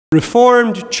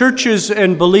Reformed churches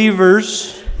and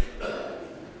believers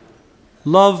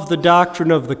love the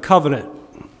doctrine of the covenant.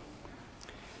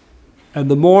 And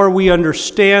the more we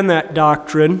understand that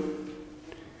doctrine,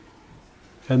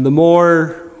 and the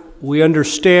more we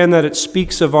understand that it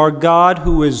speaks of our God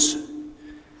who is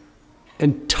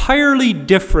entirely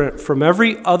different from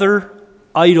every other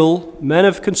idol men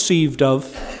have conceived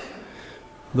of,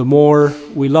 the more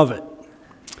we love it.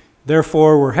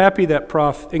 Therefore, we're happy that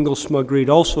Prof. Engelsma agreed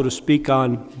also to speak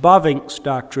on Bavink's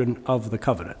doctrine of the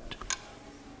covenant.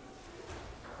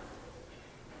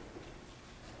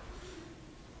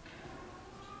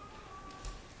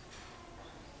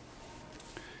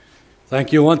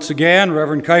 Thank you once again,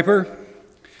 Reverend Kuiper.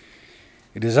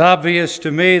 It is obvious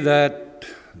to me that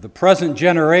the present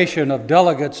generation of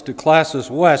delegates to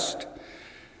Classis West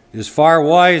is far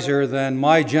wiser than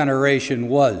my generation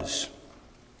was.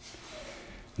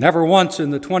 Never once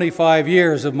in the 25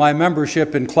 years of my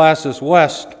membership in Classis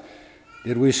West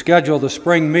did we schedule the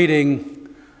spring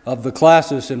meeting of the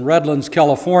Classis in Redlands,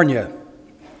 California.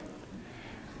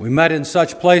 We met in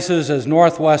such places as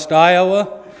Northwest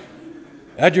Iowa,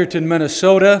 Edgerton,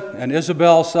 Minnesota, and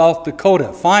Isabel, South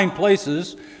Dakota. Fine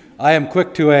places, I am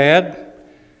quick to add,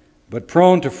 but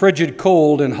prone to frigid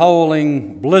cold and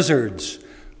howling blizzards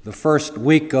the first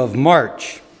week of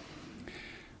March.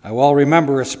 I well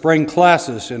remember a spring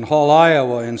Classis in Hull,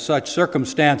 Iowa in such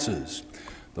circumstances.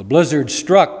 The blizzard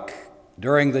struck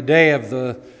during the day of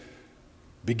the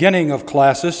beginning of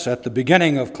Classis, at the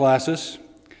beginning of Classis.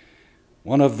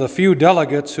 One of the few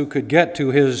delegates who could get to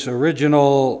his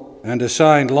original and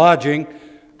assigned lodging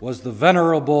was the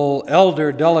venerable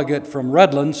elder delegate from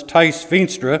Redlands, Tice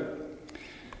Veenstra.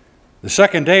 The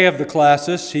second day of the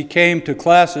Classis, he came to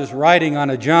Classis riding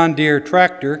on a John Deere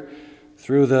tractor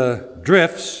through the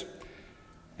drifts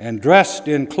and dressed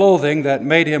in clothing that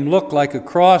made him look like a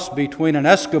cross between an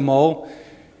Eskimo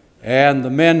and the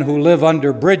men who live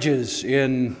under bridges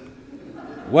in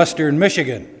western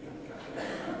Michigan.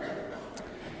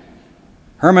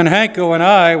 Herman Hanko and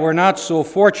I were not so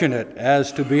fortunate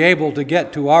as to be able to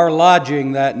get to our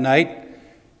lodging that night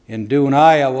in Dune,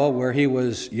 Iowa, where he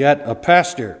was yet a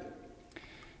pastor.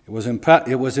 It was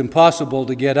impossible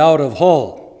to get out of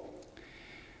Hull.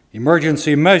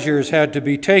 Emergency measures had to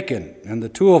be taken, and the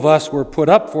two of us were put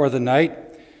up for the night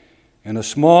in a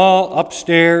small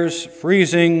upstairs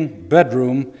freezing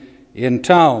bedroom in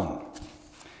town.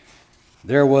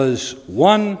 There was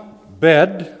one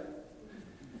bed,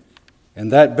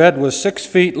 and that bed was 6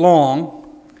 feet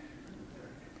long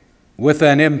with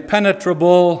an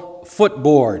impenetrable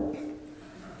footboard.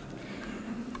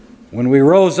 When we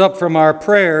rose up from our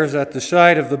prayers at the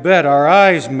side of the bed, our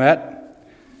eyes met,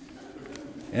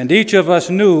 and each of us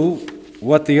knew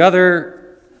what the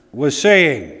other was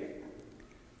saying.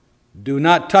 Do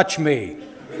not touch me.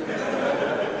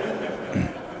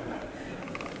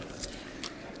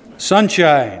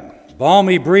 Sunshine,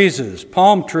 balmy breezes,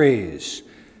 palm trees,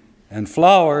 and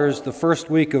flowers the first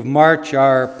week of March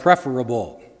are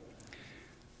preferable.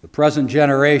 The present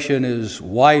generation is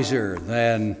wiser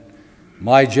than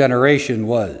my generation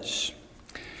was.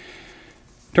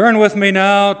 Turn with me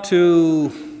now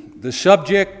to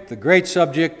the great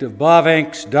subject of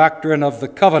Bavink's doctrine of the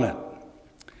covenant.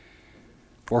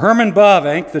 For Herman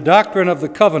Bavink, the doctrine of the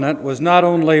covenant was not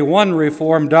only one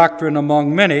Reformed doctrine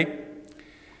among many,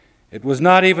 it was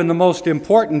not even the most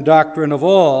important doctrine of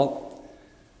all,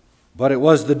 but it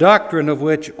was the doctrine of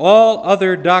which all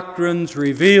other doctrines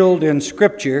revealed in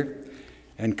Scripture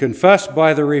and confessed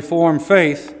by the Reformed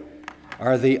faith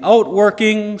are the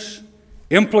outworkings,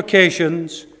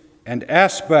 implications, and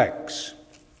aspects.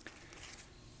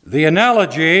 The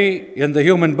analogy in the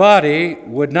human body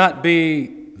would not be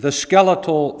the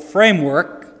skeletal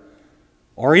framework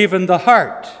or even the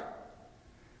heart,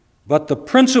 but the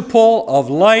principle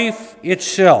of life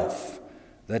itself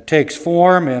that takes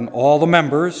form in all the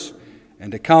members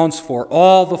and accounts for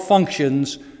all the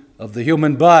functions of the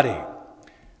human body.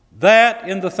 That,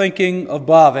 in the thinking of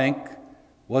Bavink,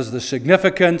 was the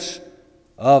significance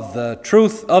of the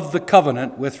truth of the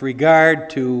covenant with regard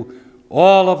to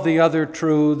all of the other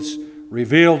truths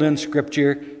revealed in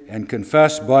Scripture and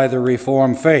confessed by the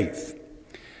Reformed faith.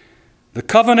 The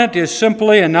covenant is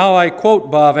simply, and now I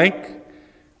quote Bavink,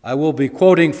 I will be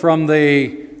quoting from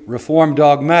the Reformed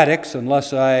dogmatics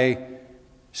unless I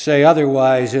say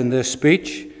otherwise in this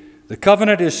speech. The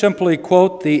covenant is simply,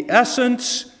 quote, the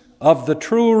essence of the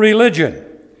true religion,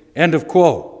 end of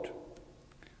quote.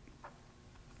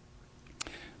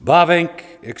 Bavink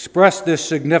expressed this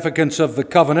significance of the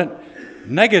covenant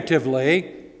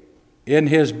negatively in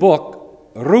his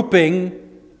book, Roeping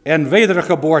en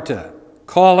Wedergeboorte,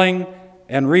 Calling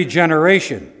and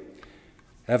Regeneration.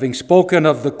 having spoken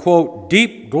of the, quote,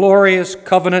 deep, glorious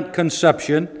covenant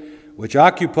conception, which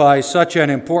occupies such an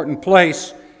important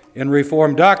place in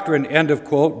Reformed doctrine, end of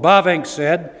quote, Bavink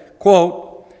said,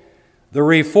 quote, the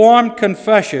Reformed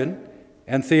confession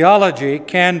and theology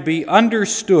can be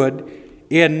understood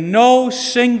in no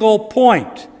single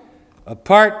point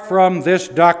apart from this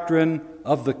doctrine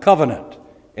of the covenant,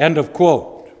 end of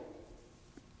quote.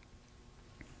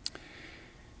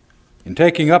 In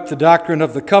taking up the doctrine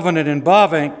of the covenant in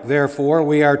Bavink, therefore,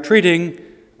 we are treating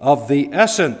of the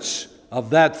essence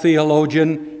of that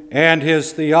theologian and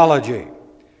his theology.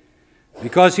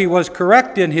 Because he was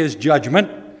correct in his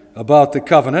judgment about the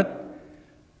covenant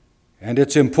and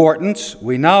its importance,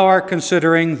 we now are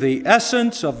considering the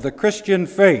essence of the Christian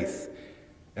faith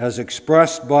as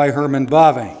expressed by Herman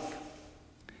Bavink.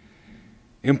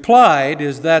 Implied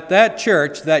is that that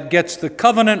church that gets the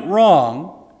covenant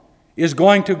wrong is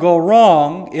going to go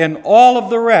wrong in all of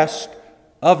the rest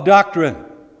of doctrine.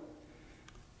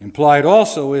 Implied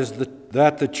also is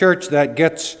that the church that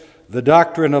gets the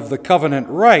doctrine of the covenant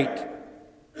right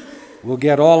will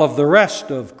get all of the rest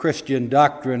of Christian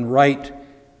doctrine right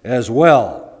as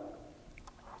well.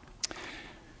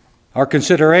 Our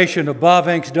consideration of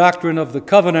Bavink's doctrine of the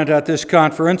covenant at this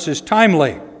conference is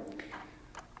timely.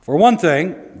 For one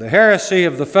thing, the heresy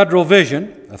of the federal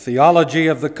vision, a theology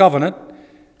of the covenant,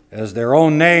 as their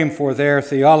own name for their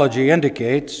theology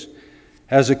indicates,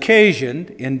 has occasioned,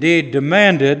 indeed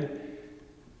demanded,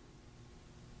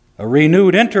 a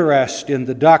renewed interest in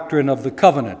the doctrine of the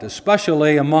covenant,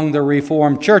 especially among the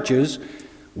Reformed churches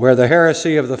where the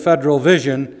heresy of the federal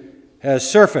vision has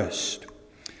surfaced.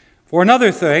 For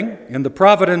another thing, in the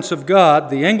providence of God,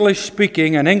 the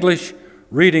English-speaking and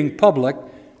English-reading public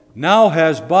now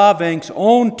has Bavink's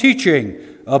own teaching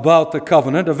about the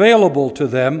covenant available to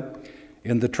them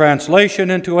in the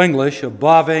translation into English of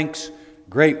Bavink's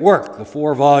great work, the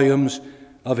 4 volumes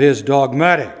of his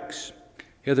Dogmatics.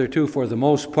 Hitherto, for the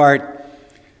most part,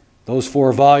 those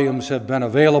 4 volumes have been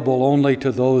available only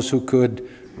to those who could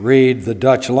read the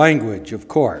Dutch language, of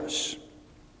course.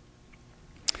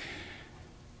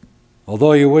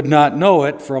 Although you would not know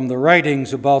it from the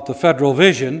writings about the federal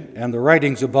vision and the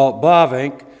writings about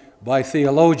Bavink by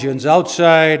theologians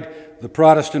outside the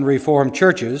Protestant Reformed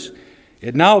churches,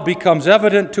 it now becomes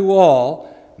evident to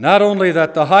all not only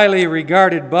that the highly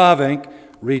regarded Bavink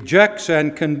rejects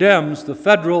and condemns the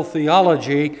federal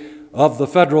theology of the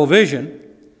federal vision,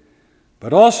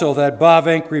 but also that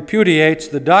Bavink repudiates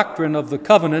the doctrine of the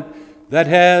covenant that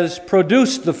has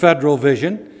produced the federal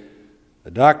vision, the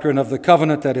doctrine of the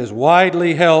covenant that is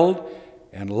widely held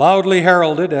and loudly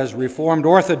heralded as Reformed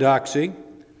orthodoxy,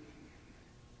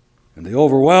 and the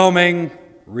overwhelming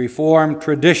Reformed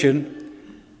tradition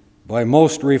by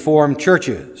most Reformed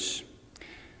churches.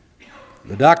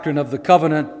 The doctrine of the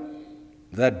covenant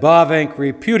that Bavink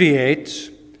repudiates,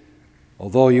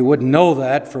 although you wouldn't know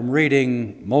that from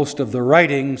reading most of the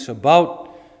writings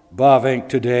about Bavink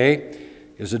today,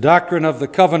 is a doctrine of the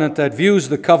covenant that views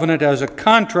the covenant as a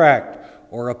contract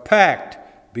or a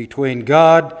pact between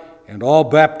God and all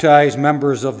baptized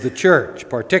members of the church,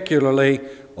 particularly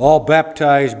all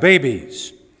baptized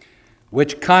babies,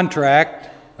 which contract,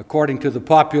 according to the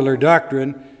popular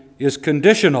doctrine, is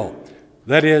conditional,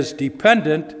 that is,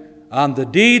 dependent on the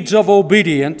deeds of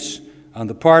obedience on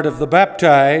the part of the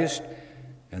baptized,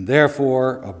 and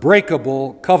therefore a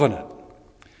breakable covenant.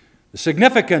 The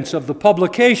significance of the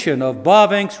publication of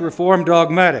Bavink's Reformed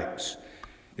Dogmatics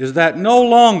is that no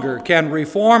longer can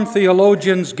Reformed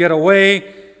theologians get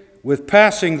away with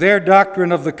passing their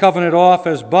doctrine of the covenant off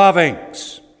as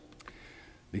Bavink's.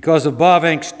 Because of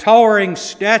Bavink's towering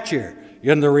stature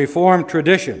in the Reformed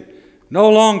tradition, no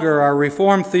longer are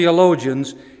Reformed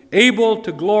theologians able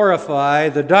to glorify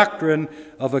the doctrine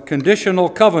of a conditional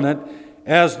covenant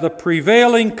as the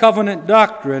prevailing covenant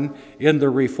doctrine in the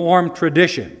Reformed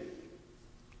tradition.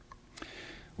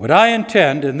 What I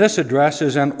intend in this address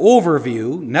is an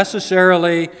overview,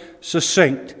 necessarily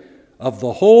succinct, of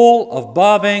the whole of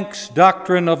Bavink's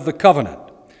doctrine of the covenant,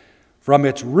 from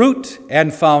its root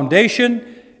and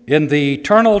foundation in the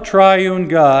eternal triune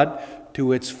God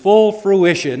to its full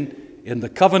fruition in the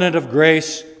covenant of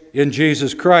grace in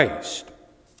Jesus Christ.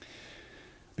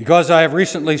 Because I have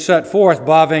recently set forth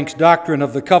Bavink's doctrine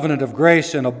of the covenant of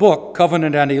grace in a book,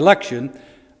 Covenant and Election,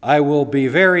 I will be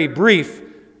very brief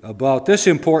about this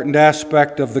important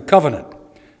aspect of the covenant.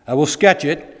 I will sketch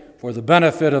it for the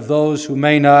benefit of those who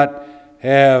may not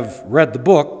have read the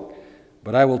book,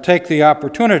 but I will take the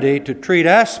opportunity to treat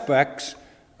aspects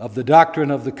of the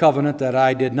doctrine of the covenant that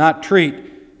I did not treat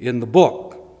in the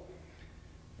book.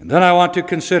 And then I want to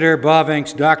consider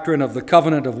Bavink's doctrine of the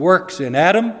covenant of works in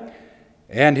Adam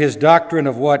and his doctrine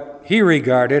of what he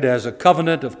regarded as a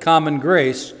covenant of common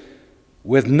grace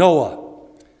with Noah.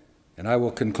 And I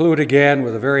will conclude again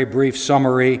with a very brief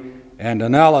summary and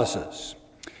analysis.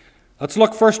 Let's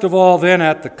look first of all then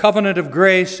at the covenant of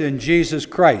grace in Jesus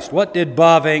Christ. What did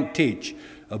Bavink teach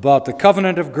about the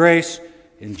covenant of grace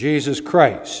in Jesus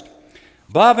Christ?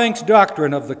 Bavink's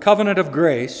doctrine of the covenant of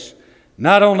grace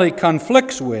not only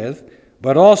conflicts with,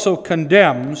 but also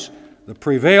condemns the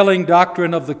prevailing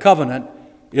doctrine of the covenant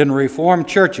in Reformed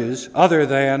churches other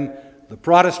than the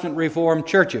Protestant Reformed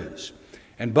churches.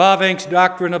 And Bavink's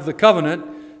doctrine of the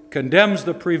covenant condemns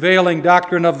the prevailing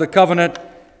doctrine of the covenant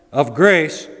of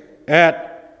grace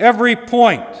at every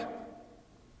point.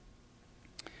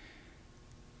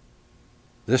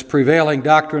 This prevailing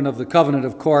doctrine of the covenant,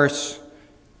 of course,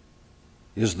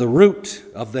 is the root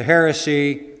of the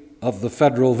heresy of the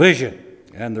federal vision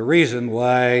and the reason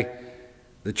why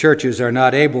the churches are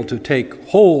not able to take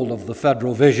hold of the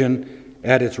federal vision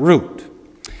at its root.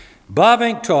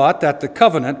 Bavink taught that the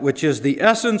covenant, which is the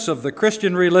essence of the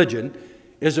Christian religion,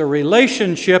 is a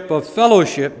relationship of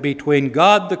fellowship between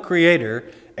God the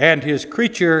Creator and his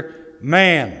creature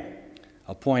man.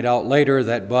 I'll point out later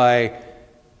that by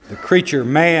the creature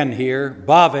man here,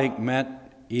 Bavink meant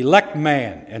elect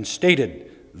man and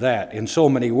stated that in so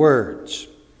many words.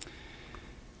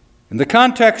 In the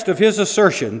context of his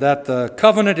assertion that the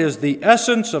covenant is the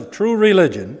essence of true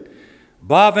religion,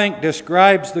 Bavink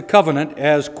describes the covenant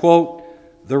as, quote,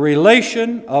 the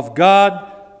relation of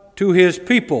God to his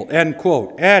people, end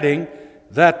quote, adding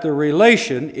that the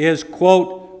relation is,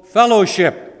 quote,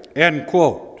 fellowship, end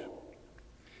quote.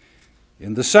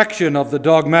 In the section of the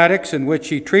dogmatics in which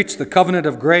he treats the covenant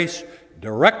of grace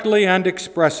directly and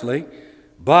expressly,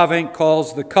 Bavink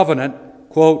calls the covenant,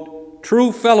 quote,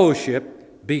 true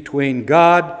fellowship between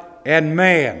God and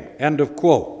man, end of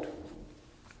quote.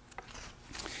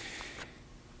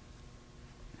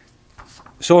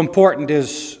 So important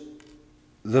is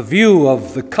the view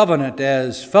of the covenant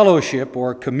as fellowship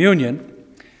or communion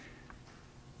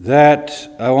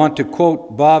that I want to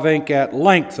quote Bavink at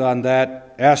length on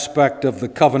that aspect of the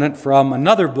covenant from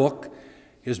another book,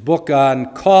 his book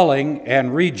on calling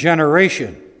and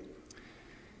regeneration.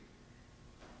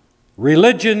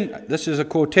 Religion, this is a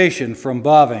quotation from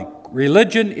Bavink,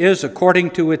 religion is,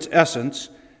 according to its essence,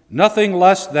 nothing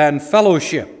less than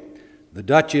fellowship. The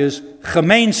Dutch is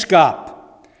gemeenschap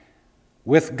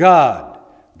with God,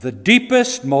 the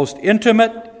deepest, most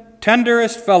intimate,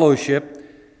 tenderest fellowship,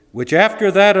 which after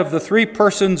that of the three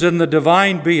persons in the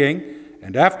divine being,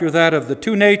 and after that of the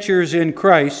two natures in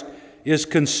Christ, is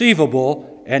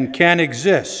conceivable and can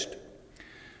exist.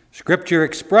 Scripture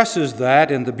expresses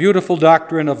that in the beautiful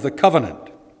doctrine of the covenant.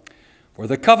 For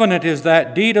the covenant is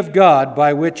that deed of God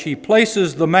by which he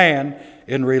places the man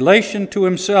in relation to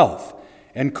himself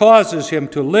and causes him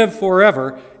to live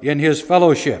forever in his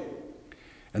fellowship.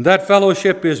 And that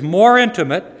fellowship is more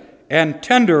intimate and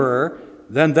tenderer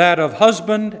than that of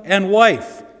husband and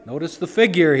wife. Notice the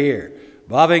figure here.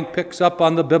 Bavink picks up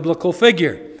on the biblical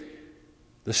figure,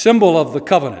 the symbol of the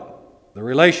covenant, the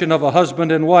relation of a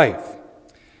husband and wife.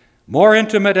 More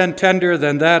intimate and tender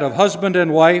than that of husband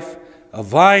and wife, of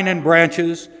vine and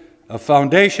branches, of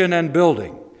foundation and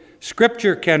building.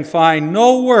 Scripture can find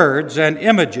no words and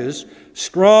images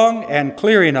strong and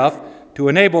clear enough to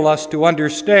enable us to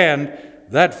understand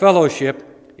that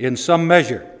fellowship in some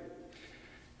measure.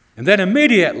 And then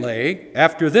immediately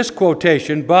after this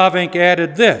quotation, Bavink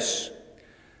added this: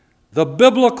 the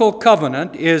biblical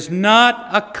covenant is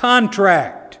not a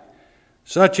contract,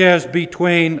 such as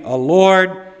between a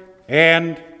Lord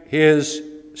and his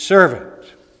servant.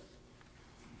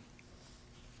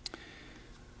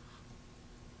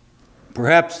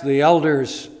 Perhaps the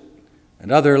elders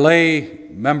and other lay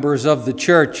members of the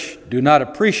church do not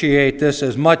appreciate this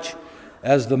as much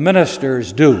as the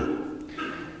ministers do.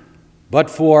 But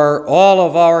for all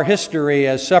of our history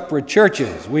as separate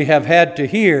churches, we have had to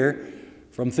hear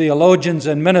from theologians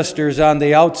and ministers on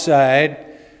the outside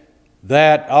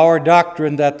that our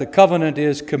doctrine that the covenant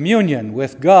is communion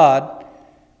with God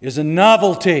is a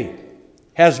novelty,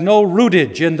 has no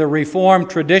rootage in the Reformed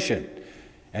tradition,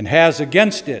 and has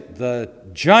against it the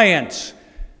giants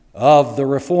of the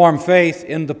Reformed faith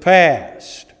in the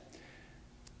past.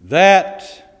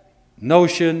 That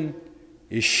notion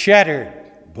is shattered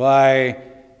by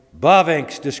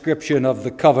Bavink's description of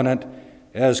the covenant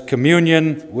as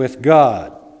communion with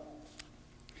God.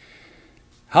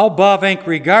 How Bavink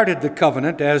regarded the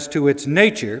covenant as to its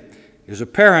nature is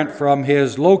apparent from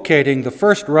his locating the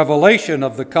first revelation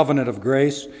of the covenant of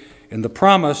grace in the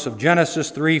promise of Genesis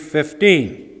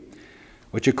 3:15,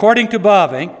 which according to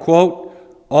Bavink, quote,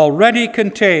 already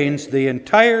contains the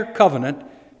entire covenant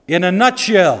in a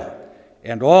nutshell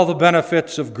and all the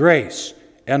benefits of grace,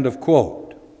 end of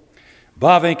quote.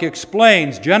 Bavink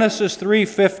explains Genesis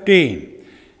 3:15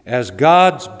 as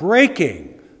God's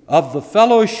breaking of the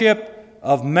fellowship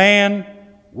of man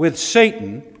with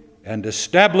Satan and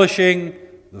establishing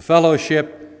the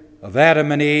fellowship of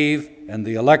Adam and Eve and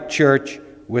the elect church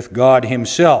with God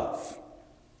himself.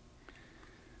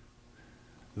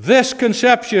 This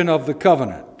conception of the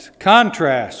covenant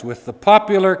contrasts with the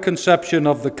popular conception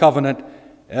of the covenant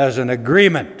as an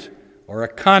agreement or a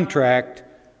contract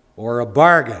or a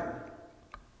bargain.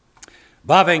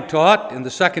 Bavink taught, in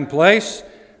the second place,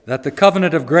 that the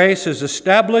covenant of grace is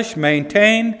established,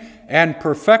 maintained, and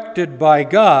perfected by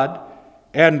God,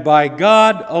 and by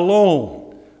God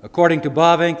alone. According to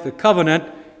Bavink, the covenant,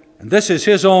 and this is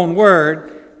his own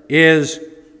word, is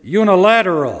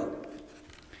unilateral.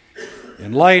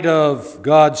 In light of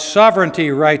God's sovereignty,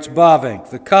 writes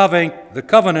Bavink, the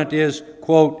covenant is,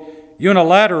 quote,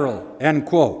 unilateral, end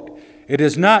quote. It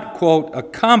is not, quote, a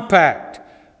compact,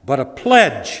 but a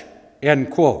pledge, end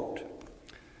quote.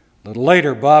 A little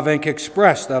later, Bavink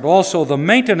expressed that also the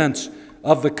maintenance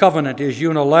of the covenant is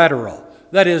unilateral.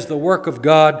 That is, the work of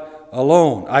God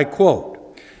alone. I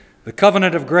quote, "The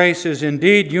covenant of grace is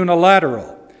indeed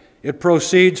unilateral. It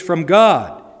proceeds from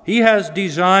God. He has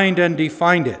designed and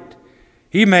defined it.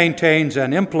 He maintains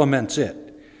and implements it.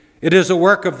 It is a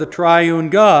work of the triune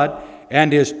God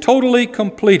and is totally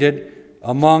completed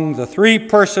among the three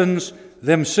persons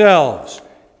themselves."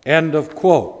 End of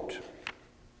quote.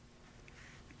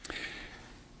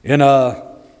 In a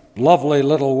lovely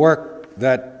little work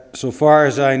that, so far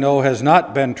as I know, has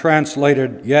not been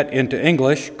translated yet into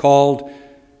English, called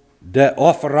De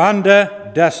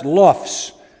Offerande des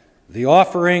Lofs, the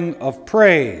offering of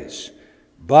praise,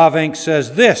 Bavink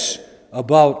says this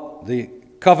about the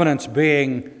covenants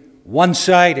being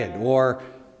one-sided or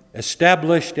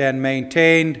established and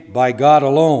maintained by God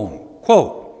alone.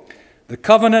 Quote, "The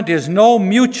covenant is no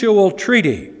mutual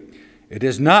treaty. It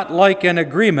is not like an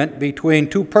agreement between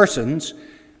two persons,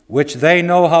 which they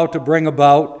know how to bring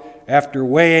about after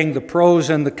weighing the pros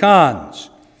and the cons,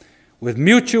 with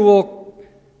mutual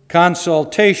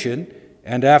consultation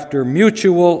and after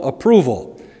mutual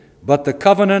approval. But the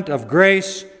covenant of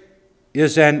grace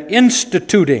is an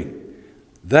instituting,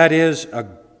 that is, a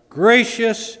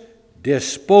gracious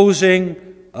disposing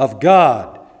of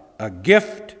God, a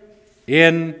gift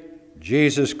in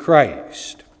Jesus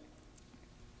Christ."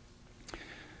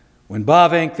 When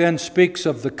Bavink then speaks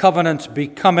of the covenants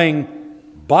becoming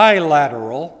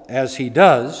bilateral, as he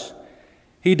does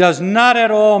not at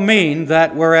all mean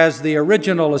that whereas the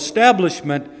original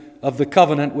establishment of the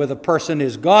covenant with a person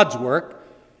is God's work,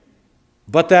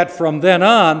 but that from then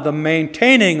on the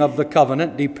maintaining of the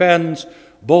covenant depends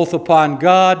both upon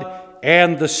God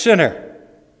and the sinner.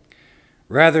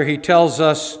 Rather, he tells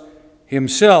us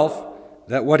himself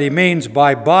that what he means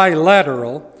by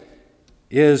bilateral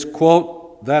is, quote,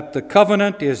 that the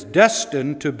covenant is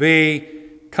destined to be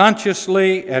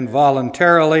consciously and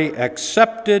voluntarily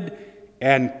accepted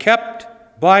and kept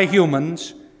by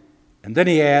humans, and then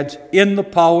he adds, in the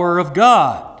power of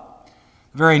God.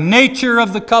 The very nature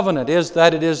of the covenant is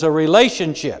that it is a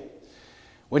relationship.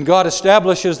 When God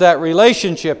establishes that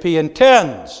relationship, he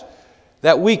intends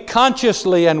that we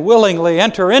consciously and willingly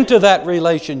enter into that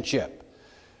relationship,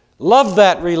 love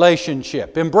that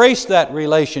relationship, embrace that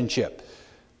relationship.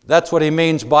 That's what he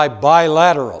means by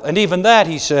bilateral. And even that,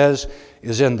 he says,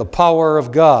 is in the power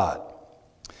of God.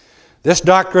 This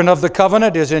doctrine of the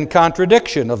covenant is in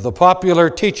contradiction of the popular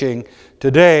teaching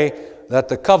today that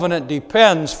the covenant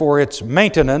depends for its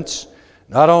maintenance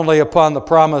not only upon the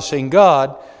promising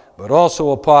God, but also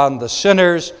upon the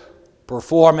sinner's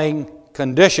performing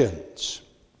conditions.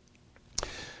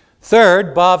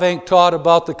 Third, Bavink taught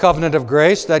about the covenant of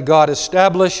grace that God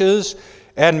establishes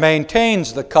and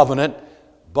maintains the covenant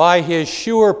by his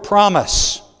sure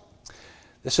promise.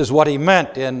 This is what he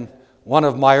meant in one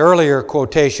of my earlier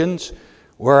quotations,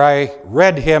 where I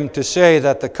read him to say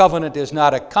that the covenant is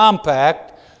not a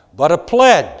compact, but a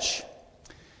pledge.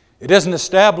 It isn't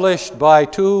established by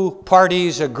two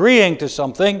parties agreeing to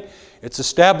something. It's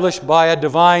established by a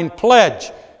divine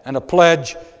pledge, and a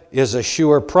pledge is a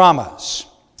sure promise.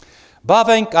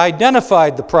 Bavink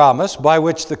identified the promise by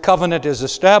which the covenant is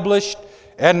established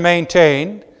and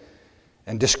maintained,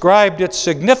 and described its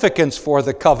significance for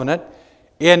the covenant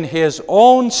in his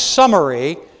own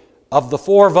summary of the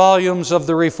 4 volumes of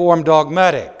the Reformed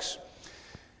Dogmatics.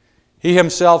 He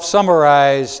himself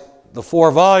summarized the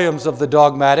 4 volumes of the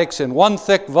Dogmatics in one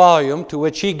thick volume to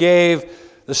which he gave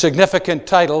the significant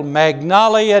title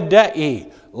Magnalia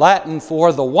Dei, Latin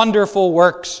for the wonderful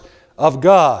works of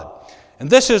God. And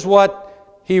this is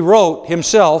what he wrote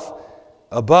himself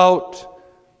about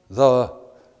the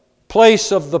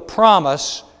place of the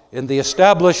promise in the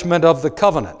establishment of the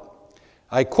covenant.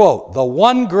 I quote, "The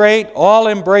one great,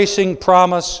 all-embracing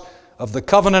promise of the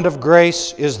covenant of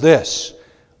grace is this: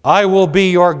 I will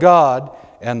be your God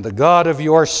and the God of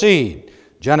your seed."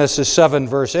 Genesis 7,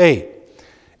 verse 8.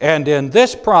 And in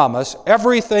this promise,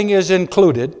 everything is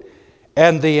included,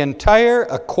 and the entire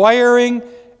acquiring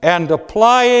and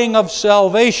applying of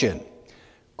salvation,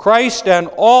 Christ and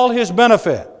all his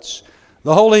benefits,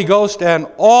 the Holy Ghost and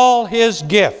all his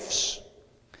gifts,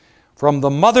 from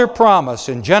the mother promise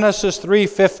in Genesis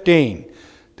 3:15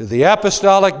 to the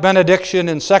apostolic benediction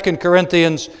in 2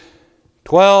 Corinthians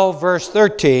 12, verse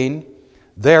 13,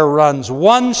 there runs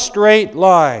one straight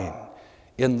line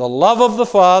in the love of the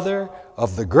Father,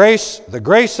 of the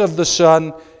grace of the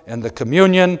Son, and the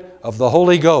communion of the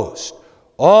Holy Ghost.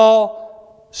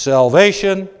 All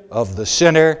salvation of the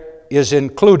sinner is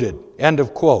included. End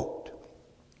of quote.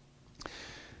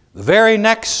 The very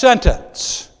next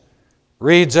sentence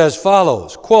reads as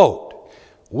follows, quote,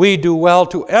 "We do well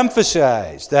to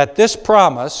emphasize that this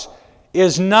promise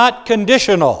is not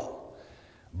conditional,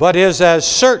 but is as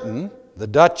certain," the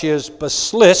Dutch is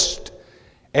beslist,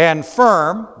 "and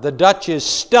firm," the Dutch is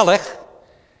stellig,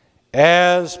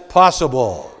 "as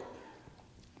possible."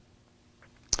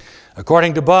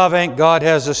 According to Bavink, God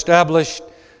has established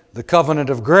the covenant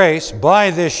of grace by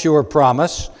this sure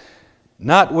promise,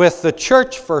 not with the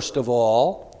church first of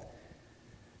all,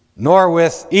 nor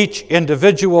with each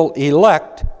individual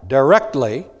elect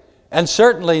directly, and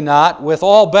certainly not with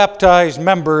all baptized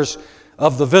members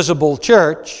of the visible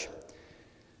church,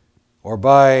 or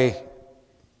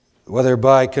whether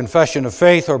by confession of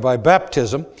faith or by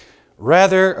baptism.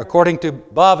 Rather, according to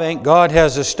Bavink, God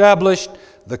has established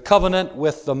the covenant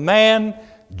with the man,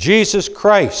 Jesus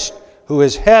Christ, who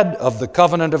is head of the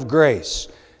covenant of grace,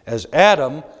 as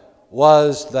Adam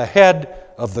was the head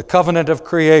of the covenant of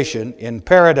creation in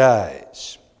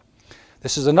paradise.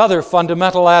 This is another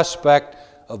fundamental aspect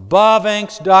of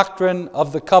Bavink's doctrine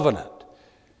of the covenant.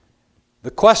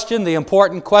 The question, the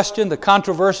important question, the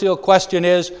controversial question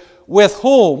is, with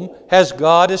whom has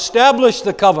God established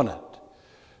the covenant?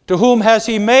 To whom has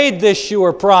he made this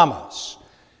sure promise?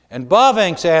 And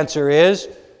Bavink's answer is,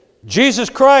 Jesus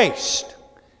Christ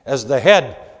as the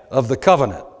head of the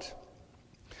covenant.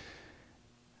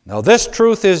 Now this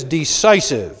truth is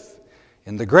decisive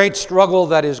in the great struggle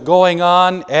that is going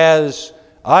on as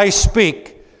I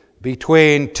speak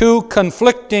between two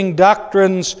conflicting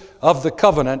doctrines of the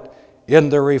covenant in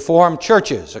the Reformed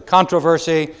churches, a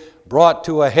controversy brought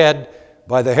to a head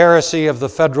by the heresy of the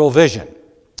Federal Vision.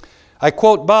 I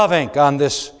quote Bavink on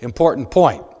this important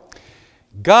point.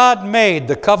 God made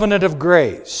the covenant of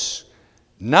grace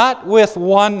not with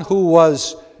one who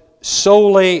was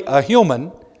solely a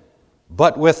human,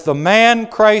 but with the man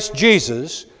Christ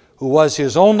Jesus, who was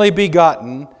his only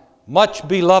begotten, much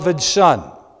beloved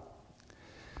Son.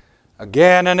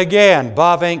 Again and again,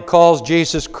 Bavink calls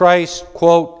Jesus Christ,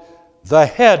 quote, the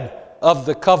head of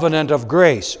the covenant of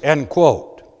grace, end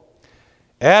quote.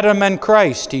 Adam and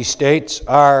Christ, he states,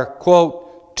 are,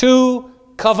 quote, two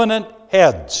covenant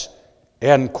heads,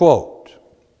 end quote.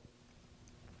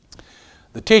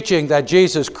 The teaching that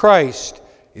Jesus Christ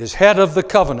is head of the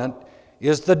covenant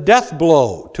is the death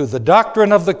blow to the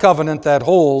doctrine of the covenant that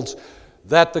holds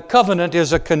that the covenant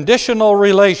is a conditional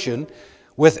relation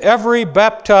with every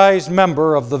baptized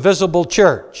member of the visible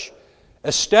church,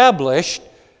 established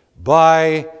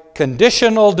by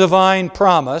conditional divine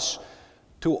promise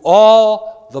to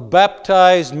all the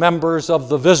baptized members of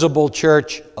the visible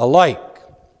church alike.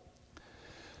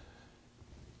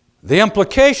 The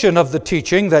implication of the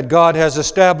teaching that God has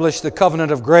established the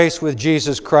covenant of grace with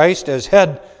Jesus Christ as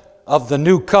head of the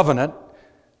new covenant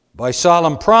by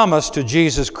solemn promise to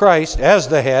Jesus Christ as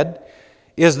the head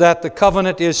is that the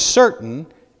covenant is certain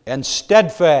and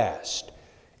steadfast.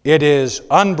 It is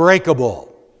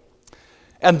unbreakable.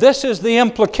 And this is the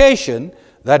implication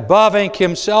that Bavink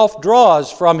himself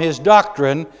draws from his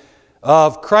doctrine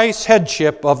of Christ's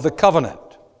headship of the covenant.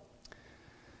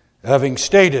 Having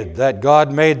stated that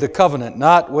God made the covenant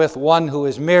not with one who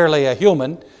is merely a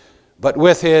human, but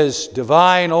with his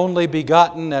divine, only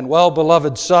begotten, and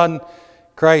well-beloved Son,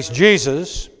 Christ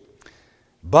Jesus,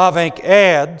 Bavink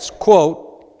adds,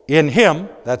 quote, in him,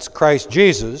 that's Christ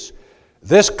Jesus,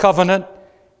 this covenant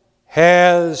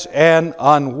has an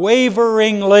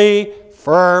unwaveringly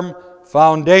firm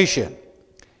foundation.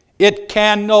 It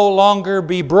can no longer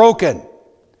be broken.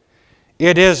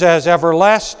 It is an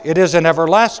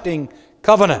everlasting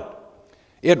covenant.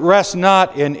 It rests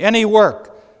not in any work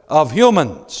of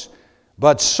humans,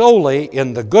 but solely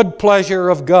in the good pleasure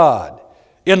of God,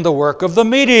 in the work of the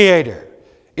mediator,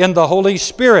 in the Holy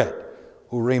Spirit,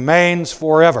 who remains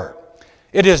forever.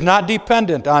 It is not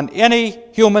dependent on any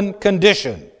human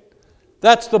condition.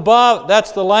 That's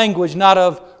the language not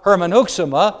of Herman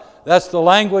Engelsma, that's the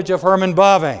language of Herman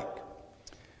Bavink.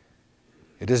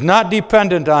 It is not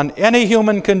dependent on any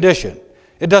human condition.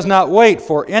 It does not wait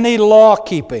for any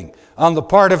law-keeping on the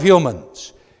part of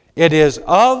humans. It is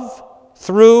of,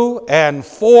 through, and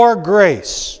for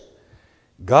grace.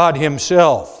 God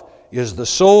Himself is the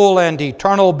sole and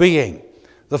eternal being,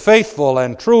 the faithful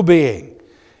and true being,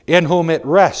 in whom it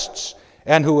rests,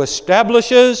 and who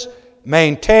establishes,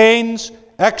 maintains,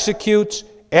 executes,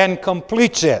 and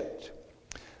completes it.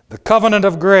 The covenant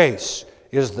of grace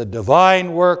is the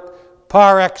divine work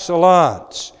par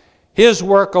excellence, His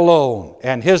work alone,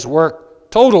 and His work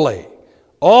totally.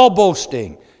 All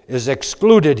boasting is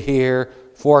excluded here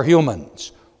for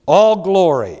humans. All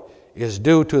glory is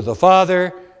due to the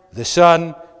Father, the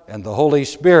Son, and the Holy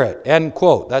Spirit. End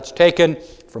quote. That's taken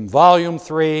from Volume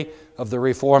 3 of the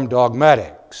Reformed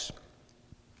Dogmatics.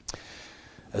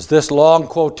 As this long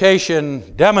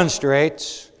quotation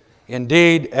demonstrates,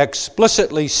 indeed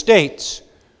explicitly states,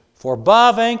 for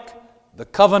Bavink, the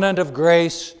covenant of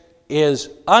grace is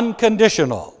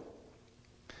unconditional.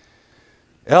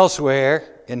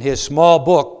 Elsewhere, in his small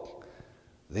book,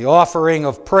 The Offering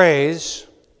of Praise,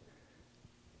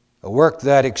 a work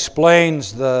that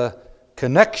explains the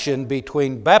connection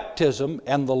between baptism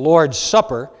and the Lord's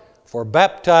Supper for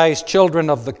baptized children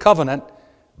of the covenant,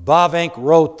 Bavink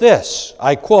wrote this,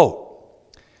 I quote,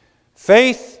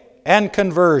 "Faith and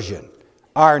conversion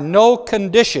are no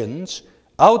conditions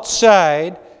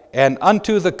outside and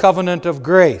unto the covenant of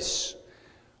grace,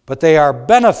 but they are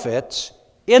benefits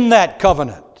in that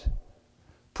covenant,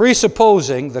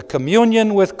 presupposing the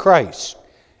communion with Christ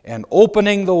and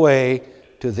opening the way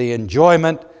to the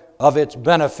enjoyment of its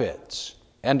benefits."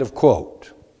 End of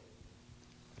quote.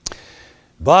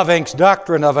 Bavink's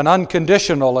doctrine of an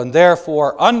unconditional and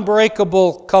therefore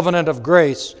unbreakable covenant of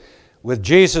grace with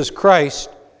Jesus Christ,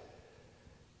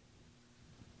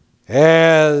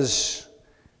 as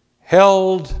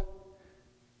held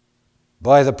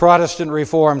by the Protestant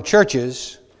Reformed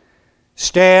churches,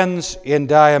 stands in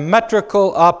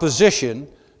diametrical opposition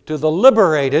to the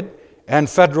liberated and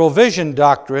federal vision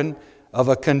doctrine of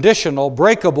a conditional,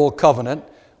 breakable covenant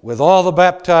with all the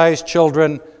baptized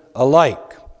children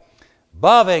alike.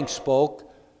 Bavink spoke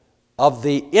of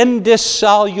the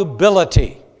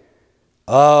indissolubility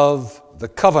of the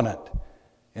covenant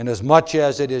inasmuch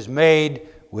as it is made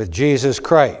with Jesus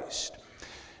Christ.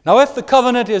 Now, if the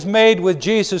covenant is made with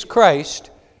Jesus Christ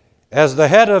as the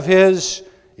head of His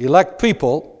elect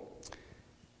people,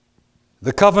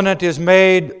 the covenant is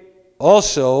made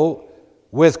also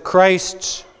with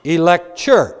Christ's elect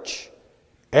church,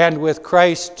 and with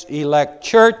Christ's elect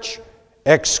church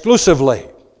exclusively.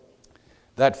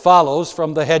 That follows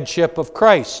from the headship of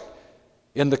Christ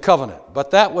in the covenant.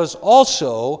 But that was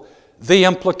also the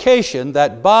implication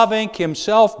that Bavink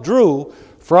himself drew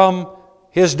from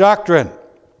his doctrine.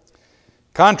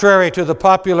 Contrary to the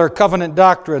popular covenant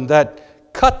doctrine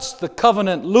that cuts the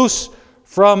covenant loose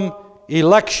from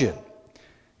election,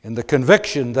 in the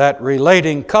conviction that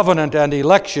relating covenant and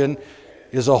election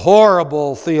is a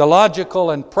horrible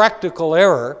theological and practical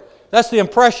error. That's the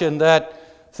impression that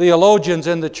theologians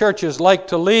in the churches like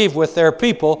to leave with their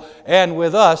people and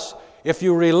with us. If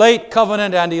you relate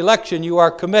covenant and election, you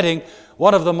are committing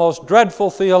one of the most dreadful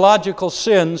theological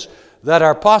sins that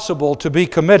are possible to be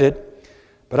committed.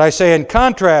 But I say, in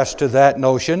contrast to that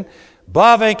notion,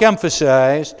 Bavink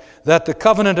emphasized that the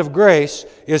covenant of grace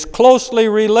is closely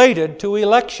related to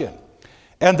election,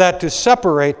 and that to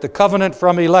separate the covenant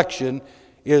from election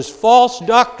is false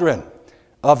doctrine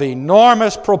of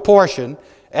enormous proportion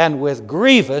and with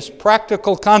grievous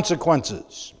practical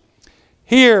consequences.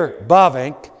 Here,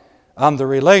 Bavink, on the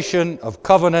relation of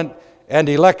covenant and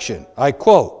election, I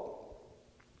quote,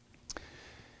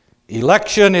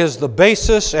 "Election is the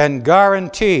basis and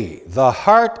guarantee, the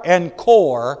heart and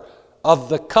core of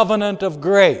the covenant of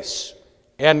grace."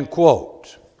 End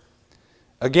quote.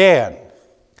 Again,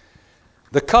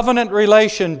 the covenant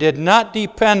relation did not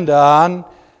depend on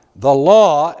the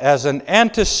law as an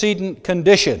antecedent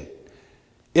condition.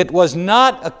 It was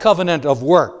not a covenant of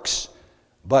works,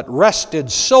 but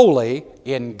rested solely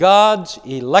in God's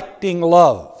electing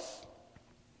love.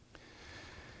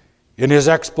 In his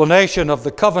explanation of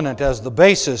the covenant as the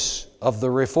basis of the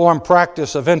Reformed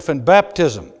practice of infant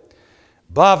baptism,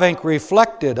 Bavink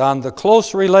reflected on the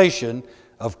close relation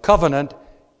of covenant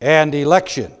and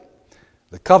election.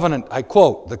 The covenant, I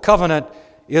quote, "The covenant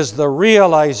is the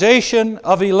realization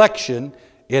of election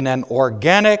in an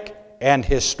organic and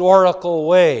historical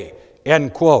way,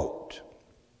 end quote.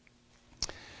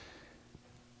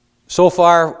 So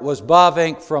far was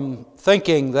Bavink from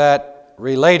thinking that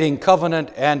relating covenant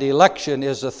and election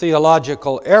is a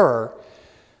theological error,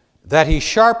 that he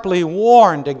sharply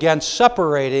warned against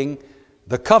separating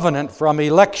the covenant from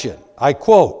election. I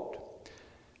quote,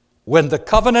 "When the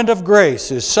covenant of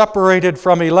grace is separated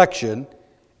from election,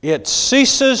 it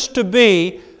ceases to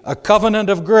be a covenant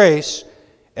of grace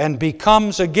and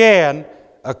becomes again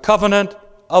a covenant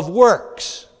of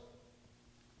works."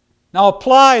 Now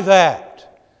apply that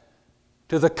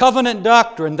to the covenant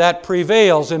doctrine that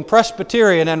prevails in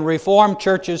Presbyterian and Reformed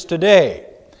churches today.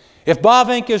 If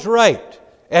Bavink is right,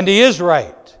 and he is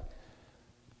right,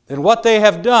 then what they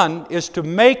have done is to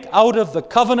make out of the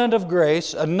covenant of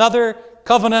grace another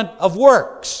covenant of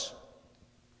works.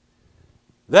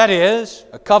 That is,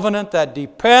 a covenant that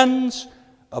depends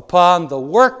upon the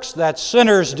works that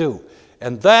sinners do.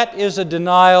 And that is a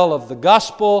denial of the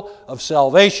gospel of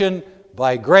salvation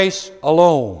by grace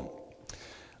alone.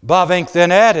 Bavink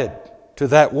then added to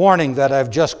that warning that I've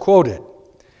just quoted,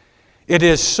 "It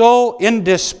is so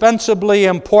indispensably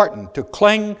important to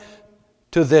cling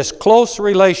to this close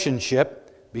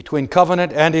relationship between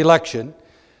covenant and election,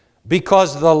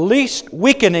 because the least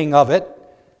weakening of it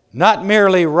not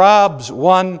merely robs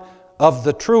one of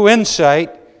the true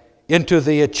insight into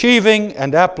the achieving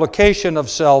and application of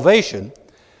salvation,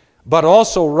 but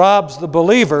also robs the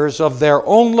believers of their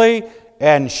only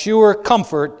and sure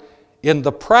comfort in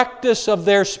the practice of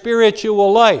their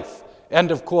spiritual life."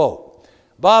 End of quote.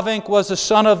 Bavink was a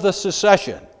son of the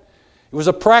secession. He was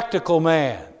a practical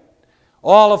man.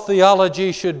 All of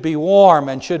theology should be warm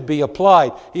and should be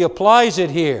applied. He applies it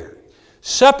here.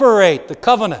 Separate the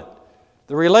covenant,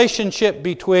 the relationship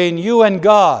between you and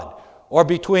God, or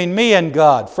between me and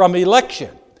God, from election.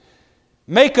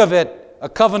 Make of it a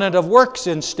covenant of works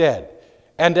instead.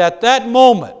 And at that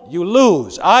moment,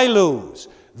 I lose,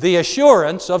 the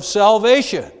assurance of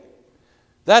salvation.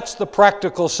 That's the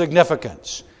practical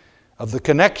significance of the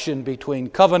connection between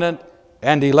covenant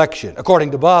and election,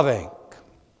 according to Bavink.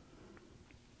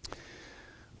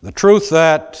 The truth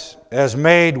that, as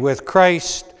made with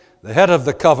Christ, the head of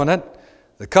the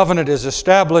covenant is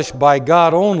established by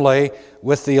God only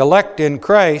with the elect in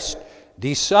Christ,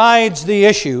 decides the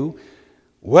issue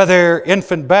whether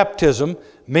infant baptism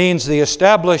means the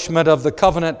establishment of the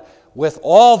covenant with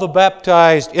all the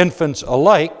baptized infants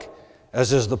alike,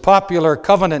 as is the popular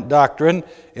covenant doctrine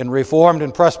in Reformed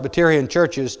and Presbyterian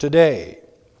churches today.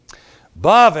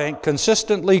 Bavink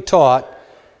consistently taught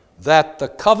that the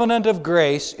covenant of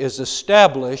grace is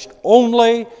established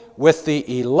only with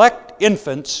the elect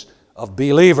infants of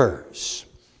believers.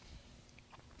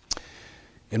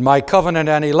 In my Covenant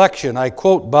and Election, I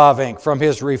quote Bavink from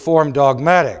his Reformed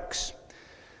Dogmatics,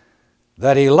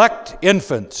 that elect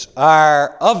infants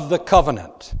are of the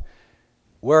covenant,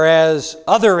 whereas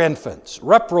other infants,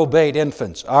 reprobate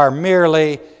infants, are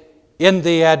merely in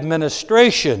the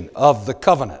administration of the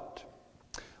covenant.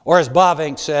 Or as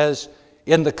Bavink says,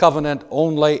 in the covenant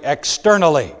only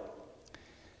externally.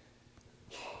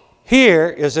 Here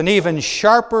is an even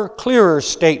sharper, clearer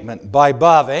statement by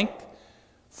Bavink,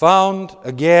 found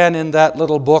again in that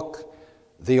little book,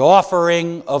 The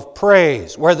Offering of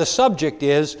Praise, where the subject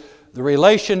is the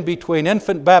relation between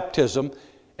infant baptism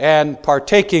and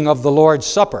partaking of the Lord's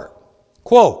Supper.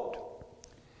 Quote,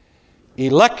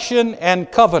 "Election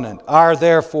and covenant are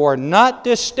therefore not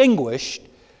distinguished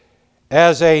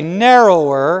as a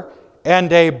narrower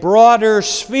and a broader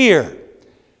sphere,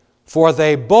 for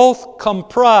they both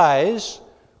comprise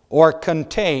or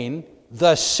contain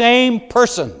the same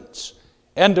persons."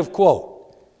 End of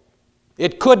quote.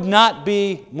 It could not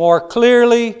be more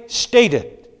clearly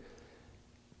stated.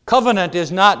 Covenant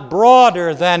is not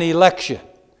broader than election,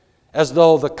 as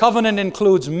though the covenant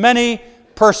includes many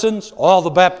persons, all the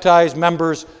baptized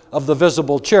members of the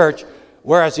visible church,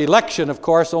 whereas election, of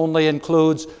course, only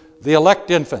includes the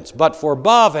elect infants. But for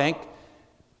Bavink,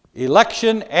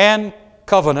 election and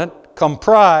covenant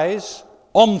comprise,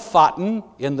 omvatten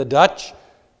in the Dutch,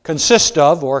 consist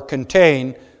of or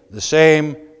contain the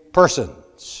same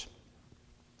persons.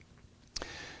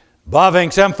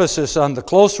 Bavink's emphasis on the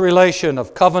close relation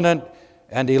of covenant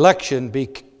and election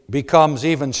becomes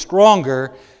even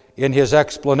stronger in his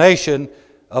explanation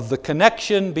of the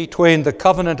connection between the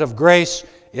covenant of grace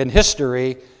in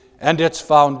history and its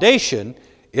foundation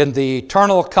in the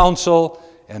eternal counsel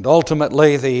and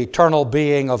ultimately the eternal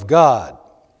being of God.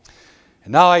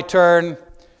 And now I turn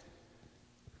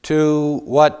to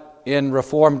what in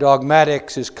Reformed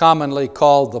dogmatics is commonly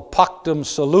called the Pactum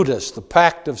Salutis, the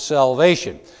Pact of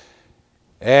Salvation,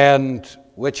 and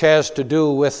which has to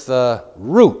do with the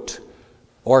root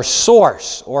or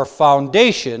source or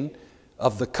foundation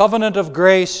of the covenant of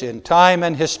grace in time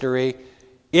and history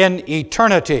in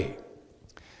eternity.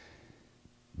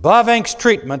 Bavink's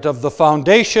treatment of the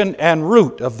foundation and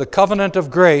root of the covenant of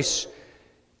grace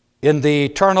in the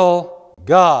eternal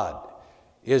God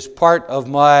is part of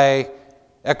my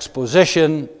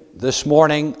exposition this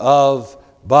morning of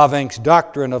Bavink's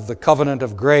doctrine of the covenant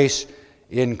of grace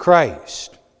in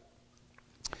Christ.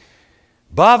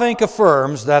 Bavink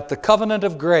affirms that the covenant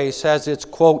of grace has its,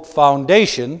 quote,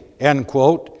 foundation, end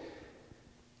quote,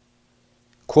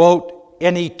 quote,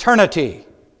 in eternity,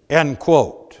 end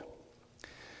quote.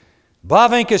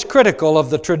 Bavink is critical of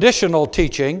the traditional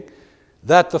teaching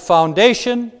that the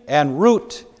foundation and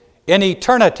root in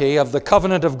eternity of the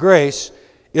covenant of grace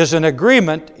is an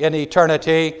agreement in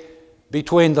eternity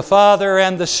between the Father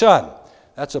and the Son.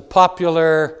 That's a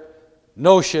popular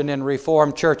notion in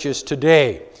Reformed churches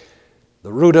today.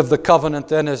 The root of the covenant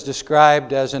then is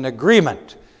described as an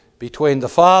agreement between the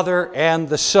Father and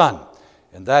the Son.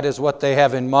 And that is what they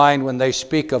have in mind when they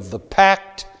speak of the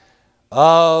pact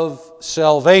of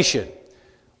salvation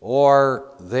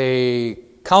or the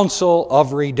counsel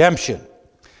of redemption.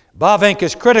 Bavink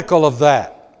is critical of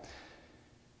that.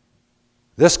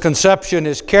 This conception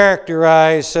is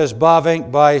characterized, says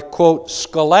Bavink, by, quote,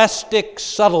 scholastic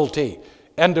subtlety,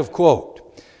 end of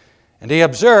quote. And he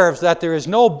observes that there is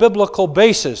no biblical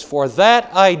basis for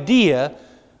that idea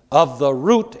of the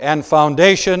root and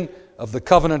foundation of the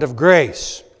covenant of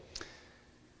grace.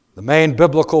 The main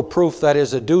biblical proof that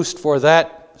is adduced for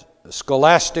that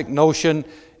scholastic notion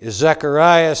is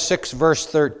Zechariah 6, verse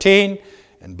 13.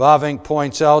 And Bavink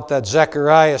points out that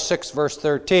Zechariah 6, verse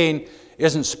 13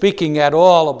 isn't speaking at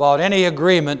all about any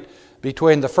agreement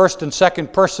between the first and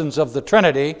second persons of the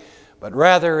Trinity, but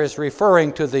rather is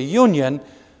referring to the union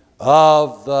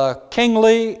of the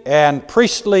kingly and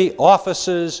priestly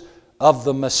offices of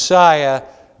the Messiah,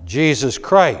 Jesus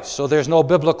Christ. So there's no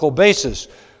biblical basis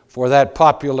for that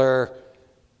popular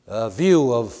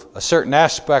view of a certain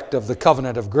aspect of the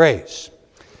covenant of grace.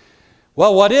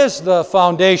 Well, what is the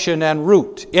foundation and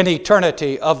root in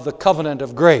eternity of the covenant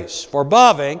of grace? For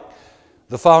Bavink,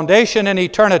 the foundation and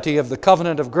eternity of the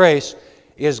covenant of grace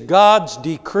is God's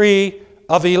decree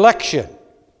of election.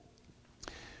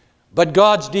 But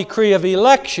God's decree of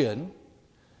election,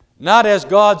 not as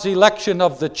God's election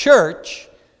of the church,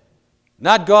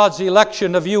 not God's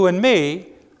election of you and me,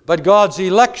 but God's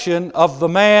election of the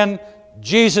man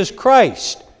Jesus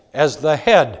Christ as the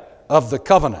head of the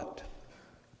covenant.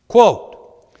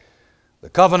 Quote, the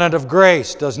covenant of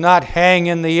grace does not hang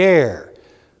in the air,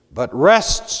 but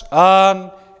rests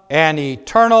on an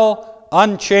eternal,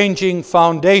 unchanging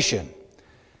foundation.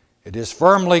 It is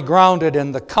firmly grounded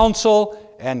in the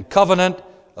counsel and covenant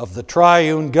of the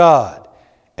triune God,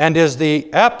 and is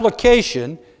the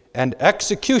application and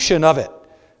execution of it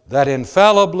that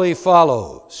infallibly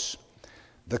follows.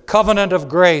 The covenant of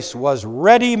grace was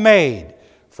ready-made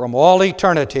from all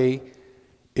eternity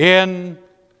in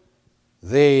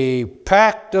the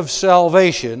pact of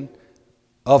salvation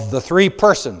of the three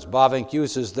persons. Bavink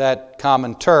uses that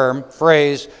common term,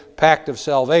 phrase, pact of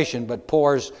salvation, but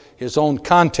pours his own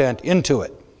content into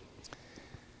it,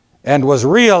 and was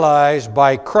realized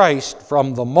by Christ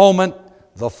from the moment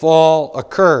the fall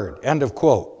occurred, end of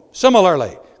quote.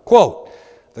 Similarly, quote,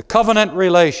 the covenant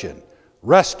relation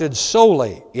rested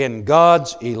solely in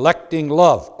God's electing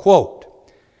love, quote.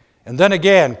 And then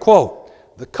again, quote,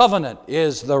 the covenant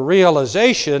is the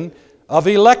realization of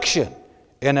election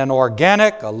in an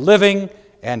organic, a living,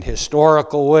 and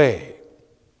historical way.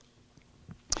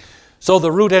 So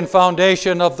the root and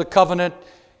foundation of the covenant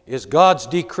is God's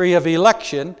decree of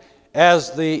election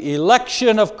as the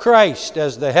election of Christ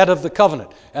as the head of the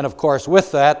covenant. And of course,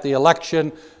 with that, the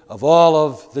election of all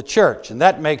of the church. And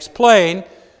that makes plain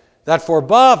that for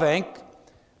Bavink,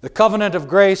 the covenant of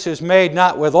grace is made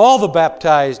not with all the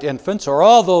baptized infants or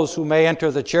all those who may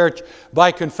enter the church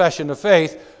by confession of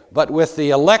faith, but with the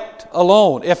elect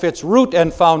alone. If its root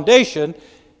and foundation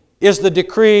is the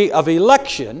decree of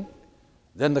election,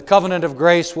 then the covenant of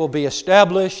grace will be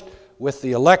established with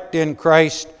the elect in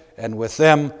Christ and with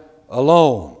them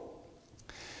alone.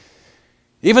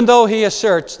 Even though he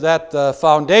asserts that the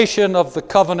foundation of the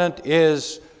covenant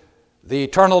is the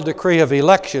eternal decree of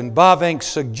election, Bavink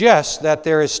suggests that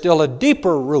there is still a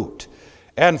deeper root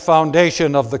and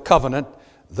foundation of the covenant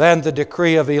than the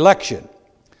decree of election.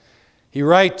 He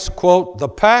writes, quote, the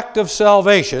pact of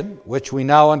salvation, which we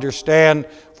now understand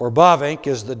for Bavink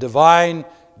is the divine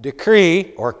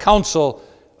decree or counsel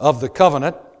of the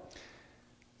covenant,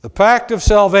 the pact of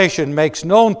salvation makes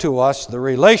known to us the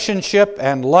relationship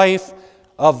and life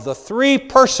of the three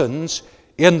persons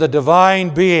in the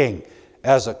divine being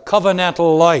as a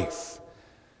covenantal life,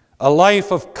 a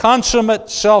life of consummate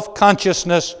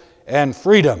self-consciousness and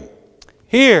freedom.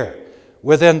 Here,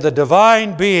 within the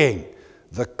divine being,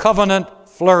 the covenant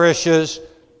flourishes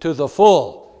to the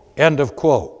full. End of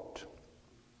quote.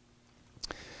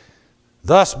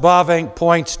 Thus, Bavink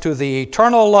points to the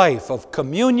eternal life of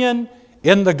communion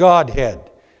in the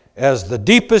Godhead as the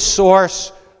deepest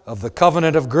source of the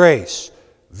covenant of grace,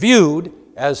 viewed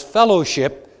as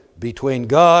fellowship between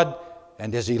God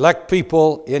and His elect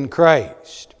people in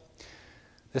Christ.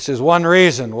 This is one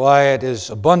reason why it is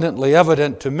abundantly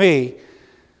evident to me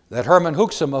that Herman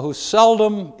Engelsma, who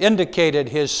seldom indicated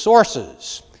his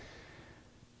sources,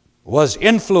 was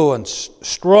influenced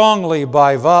strongly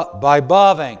by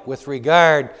Bavink with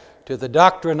regard to the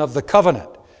doctrine of the covenant,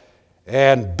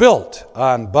 and built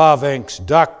on Bavink's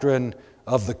doctrine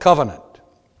of the covenant.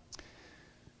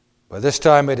 By this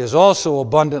time, it is also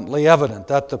abundantly evident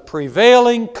that the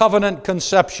prevailing covenant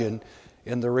conception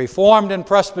in the Reformed and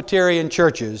Presbyterian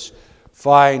churches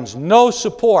finds no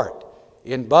support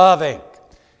in Bavink.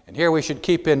 And here we should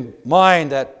keep in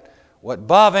mind that what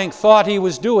Bavink thought he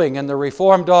was doing in the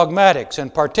Reformed dogmatics,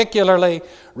 and particularly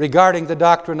regarding the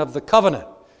doctrine of the covenant,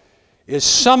 is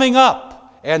summing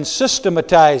up and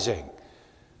systematizing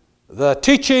the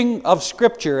teaching of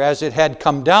Scripture as it had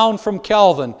come down from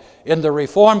Calvin in the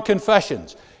Reformed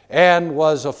confessions and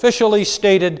was officially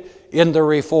stated in the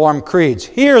Reformed creeds.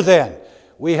 Here then,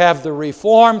 we have the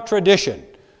Reformed tradition,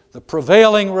 the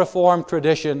prevailing Reformed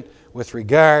tradition with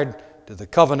regard to the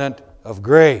covenant of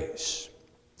grace.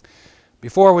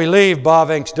 Before we leave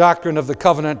Bavink's doctrine of the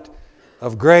covenant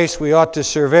of grace, we ought to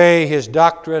survey his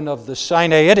doctrine of the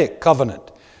Sinaitic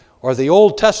covenant, or the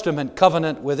Old Testament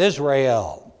covenant with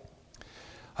Israel.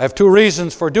 I have two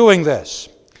reasons for doing this.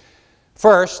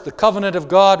 First, the covenant of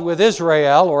God with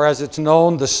Israel, or as it's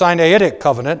known, the Sinaitic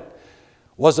covenant,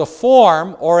 was a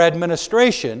form or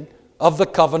administration of the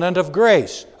covenant of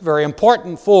grace, a very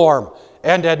important form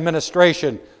and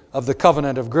administration of the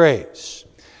covenant of grace.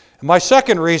 And my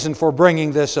second reason for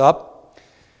bringing this up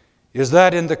is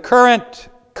that in the current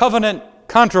covenant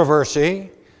controversy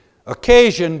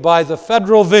occasioned by the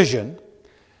federal vision,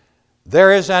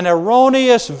 there is an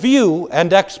erroneous view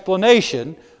and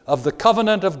explanation of the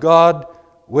covenant of God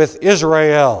with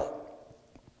Israel.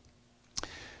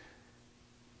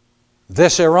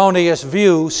 This erroneous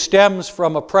view stems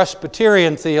from a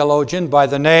Presbyterian theologian by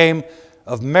the name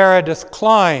of Meredith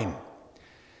Kline.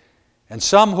 And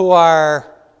some who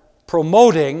are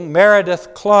promoting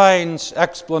Meredith Kline's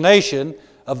explanation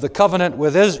of the covenant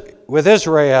with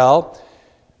Israel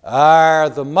are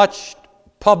the much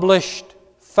published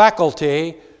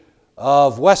faculty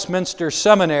of Westminster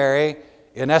Seminary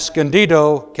in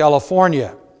Escondido,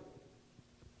 California.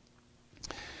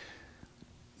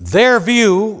 Their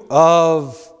view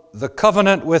of the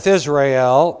covenant with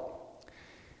Israel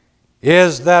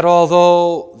is that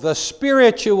although the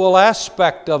spiritual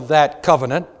aspect of that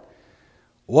covenant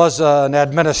was an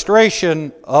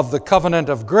administration of the covenant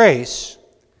of grace,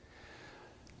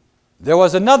 there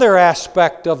was another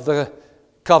aspect of the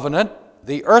covenant,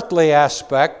 the earthly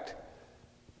aspect,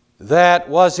 that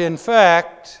was in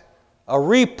fact a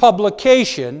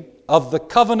republication of the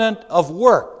covenant of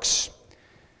works.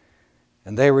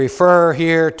 And they refer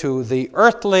here to the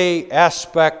earthly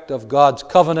aspect of God's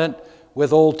covenant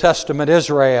with Old Testament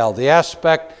Israel, the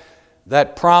aspect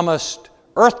that promised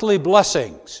earthly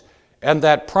blessings and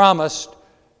that promised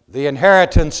the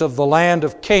inheritance of the land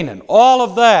of Canaan. All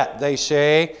of that, they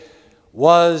say,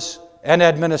 was an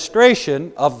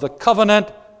administration of the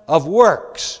covenant of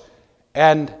works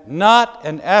and not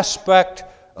an aspect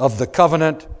of the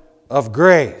covenant of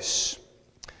grace.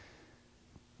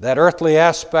 That earthly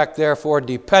aspect, therefore,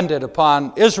 depended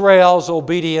upon Israel's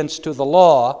obedience to the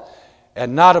law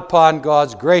and not upon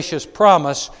God's gracious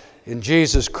promise in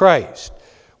Jesus Christ.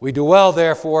 We do well,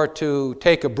 therefore, to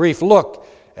take a brief look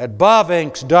at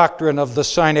Bavink's doctrine of the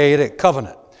Sinaitic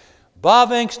covenant.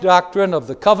 Bavink's doctrine of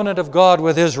the covenant of God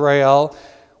with Israel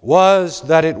was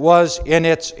that it was in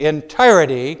its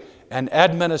entirety an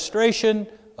administration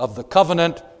of the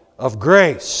covenant of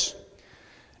grace.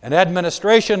 An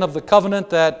administration of the covenant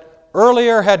that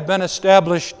earlier had been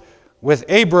established with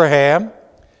Abraham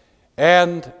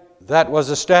and that was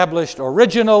established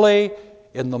originally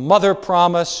in the mother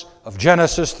promise of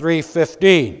Genesis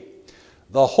 3:15.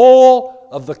 The whole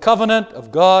of the covenant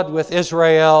of God with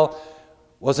Israel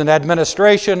was an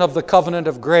administration of the covenant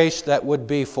of grace that would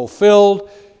be fulfilled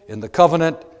in the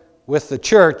covenant with the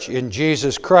church in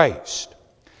Jesus Christ.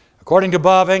 According to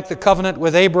Bavink, the covenant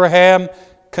with Abraham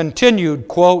continued,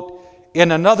 quote,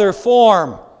 in another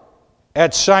form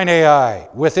at Sinai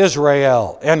with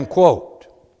Israel, end quote.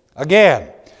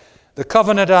 Again, the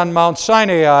covenant on Mount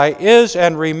Sinai is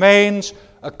and remains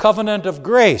a covenant of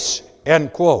grace,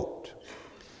 end quote.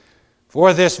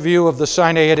 For this view of the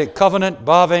Sinaitic covenant,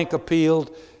 Bavink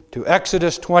appealed to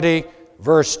Exodus 20,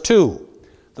 verse 2,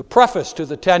 the preface to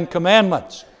the Ten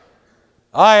Commandments.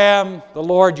 I am the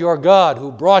Lord your God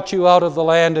who brought you out of the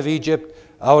land of Egypt,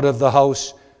 out of the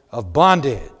house of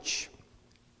bondage.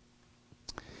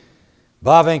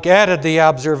 Bavink added the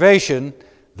observation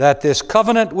that this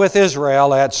covenant with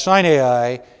Israel at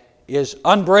Sinai is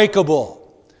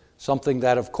unbreakable, something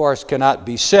that, of course, cannot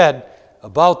be said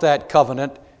about that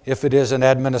covenant if it is an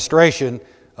administration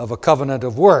of a covenant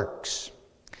of works.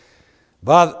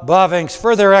 Bavink's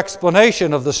further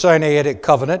explanation of the Sinaitic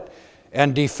covenant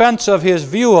and defense of his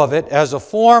view of it as a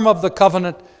form of the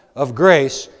covenant of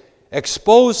grace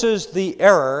exposes the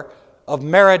error of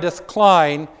Meredith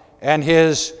Kline and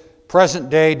his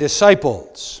present-day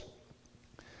disciples.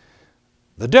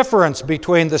 The difference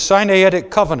between the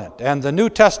Sinaitic covenant and the New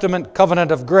Testament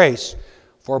covenant of grace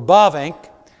for Bavink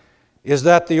is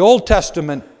that the Old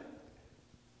Testament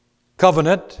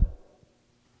covenant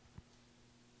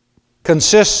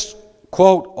consists,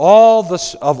 quote,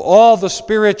 of all the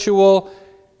spiritual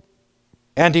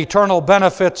and eternal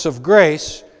benefits of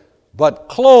grace, but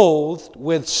clothed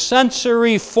with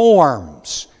sensory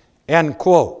forms, end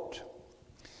quote.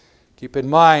 Keep in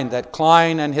mind that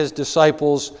Kline and his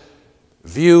disciples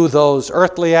view those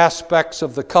earthly aspects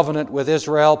of the covenant with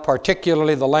Israel,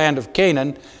 particularly the land of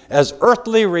Canaan, as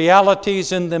earthly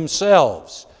realities in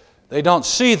themselves. They don't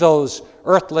see those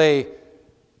earthly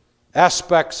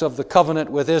aspects of the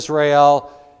covenant with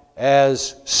Israel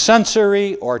as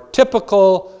sensory or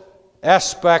typical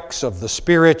aspects of the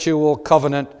spiritual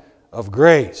covenant of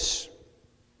grace.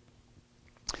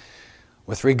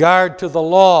 With regard to the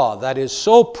law that is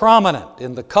so prominent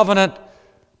in the covenant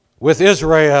with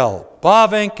Israel,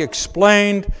 Bavink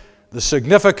explained the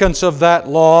significance of that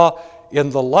law in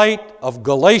the light of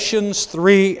Galatians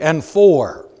 3 and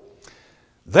 4.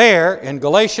 There, in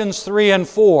Galatians 3 and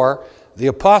 4, the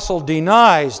apostle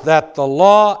denies that the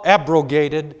law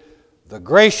abrogated the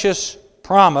gracious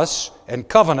promise and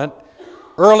covenant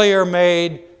earlier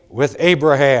made with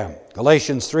Abraham.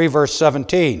 Galatians 3, verse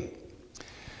 17.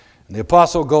 And the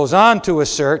apostle goes on to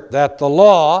assert that the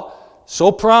law,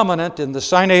 so prominent in the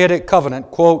Sinaitic covenant,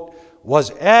 quote,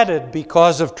 was added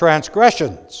because of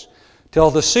transgressions, till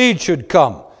the seed should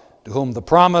come, to whom the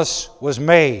promise was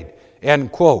made,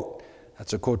 end quote.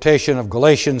 That's a quotation of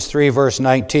Galatians 3, verse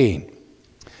 19.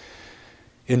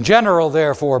 In general,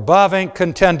 therefore, Bavink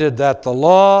contended that the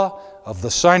law of the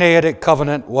Sinaitic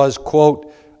covenant was,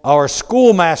 quote, our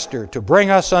schoolmaster to bring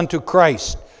us unto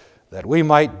Christ, that we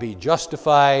might be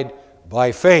justified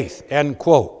by faith, end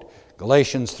quote.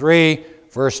 Galatians 3,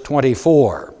 verse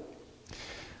 24.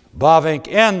 Bavink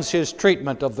ends his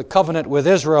treatment of the covenant with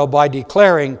Israel by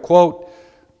declaring, quote,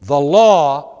 the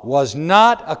law was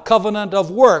not a covenant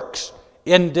of works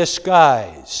in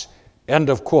disguise, end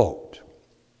of quote.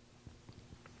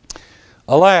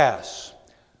 Alas,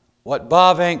 what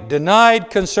Bavink denied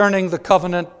concerning the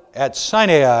covenant at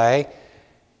Sinai,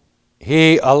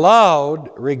 he allowed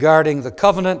regarding the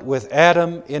covenant with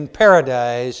Adam in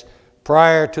paradise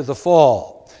prior to the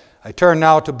fall. I turn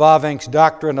now to Bavink's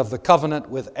doctrine of the covenant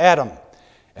with Adam,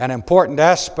 an important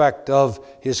aspect of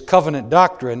his covenant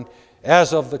doctrine,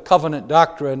 as of the covenant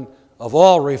doctrine of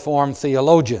all Reformed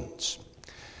theologians.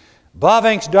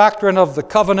 Bavink's doctrine of the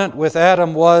covenant with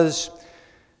Adam was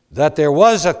that there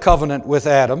was a covenant with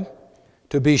Adam,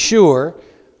 to be sure,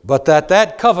 but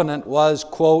that covenant was,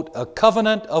 quote, a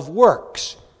covenant of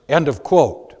works, end of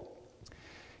quote.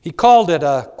 He called it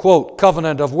a, quote,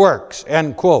 covenant of works,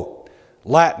 end quote,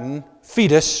 Latin,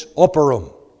 fides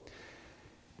operum.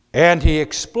 And he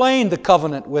explained the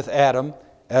covenant with Adam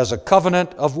as a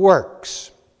covenant of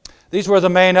works. These were the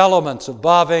main elements of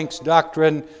Bavink's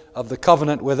doctrine of the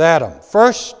covenant with Adam.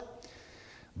 First,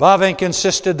 Bavink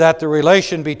insisted that the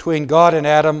relation between God and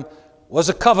Adam was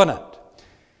a covenant.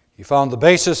 He found the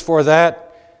basis for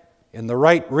that in the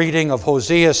right reading of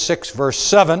Hosea 6, verse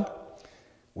 7,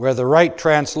 where the right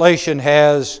translation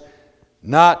has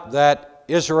not that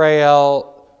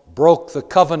Israel broke the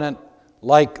covenant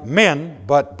like men,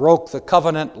 but broke the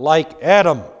covenant like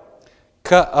Adam,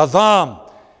 Ka'adam,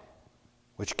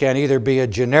 which can either be a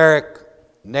generic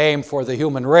name for the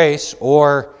human race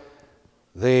or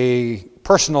the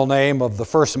personal name of the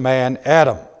first man,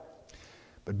 Adam.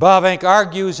 But Bavink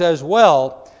argues as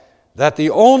well that the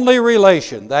only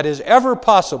relation that is ever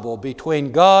possible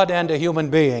between God and a human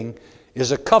being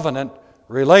is a covenant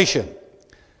relation.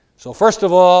 So first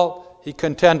of all, he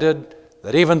contended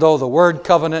that even though the word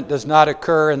covenant does not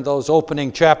occur in those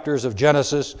opening chapters of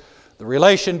Genesis, the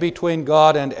relation between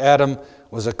God and Adam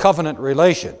was a covenant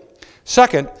relation.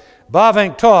 Second,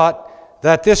 Bavink taught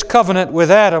that this covenant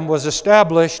with Adam was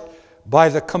established by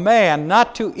the command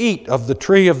not to eat of the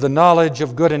tree of the knowledge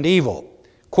of good and evil.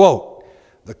 Quote,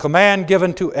 "The command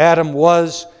given to Adam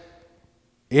was,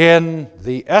 in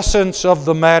the essence of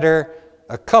the matter,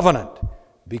 a covenant,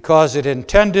 because it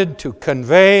intended to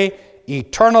convey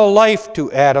eternal life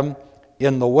to Adam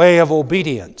in the way of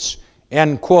obedience."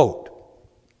 End quote.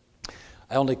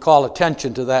 I only call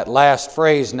attention to that last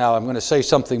phrase now. I'm going to say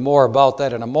something more about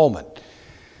that in a moment.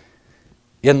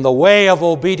 In the way of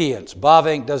obedience.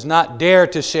 Bavink does not dare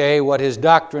to say what his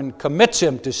doctrine commits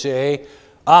him to say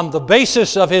on the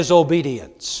basis of his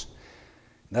obedience.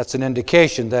 That's an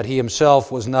indication that he himself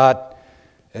was not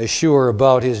as sure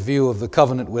about his view of the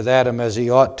covenant with Adam as he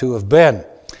ought to have been.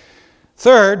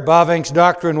 Third, Bavink's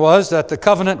doctrine was that the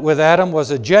covenant with Adam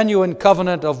was a genuine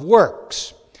covenant of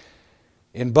works.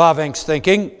 In Bavink's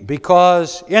thinking,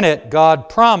 because in it God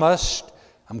promised,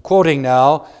 I'm quoting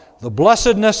now, the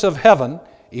blessedness of heaven,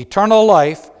 eternal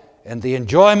life, and the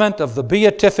enjoyment of the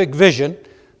beatific vision,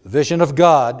 the vision of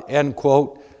God, end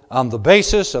quote, on the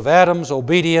basis of Adam's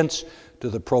obedience to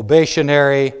the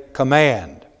probationary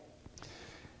command.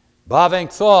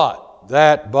 Bavink thought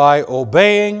that by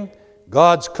obeying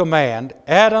God's command,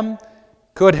 Adam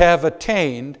could have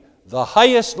attained the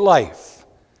highest life,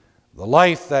 the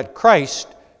life that Christ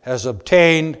has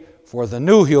obtained for the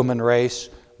new human race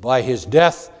by his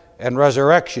death and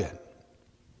resurrection.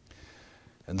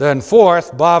 And then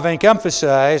fourth, Bavink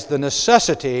emphasized the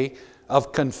necessity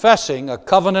of confessing a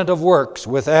covenant of works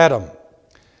with Adam.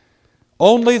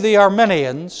 Only the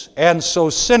Arminians and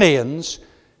Socinians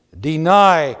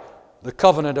deny the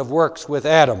covenant of works with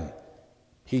Adam,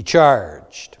 he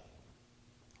charged.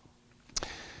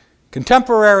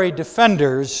 Contemporary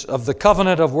defenders of the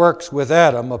covenant of works with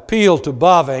Adam appeal to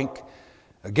Bavink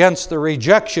against the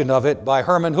rejection of it by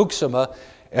Herman Engelsma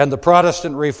and the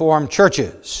Protestant Reformed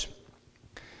churches.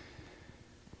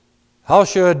 How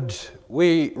should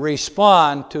we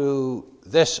respond to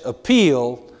this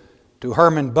appeal to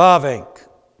Herman Bavink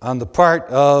on the part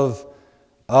of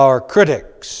our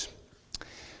critics?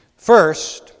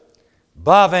 First,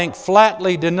 Bavink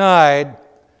flatly denied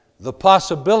the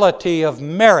possibility of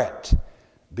merit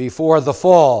before the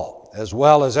fall, as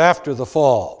well as after the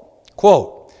fall.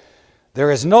 Quote,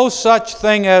 "There is no such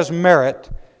thing as merit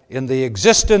in the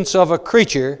existence of a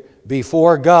creature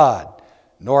before God,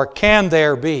 nor can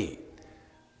there be.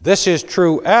 This is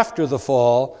true after the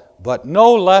fall, but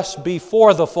no less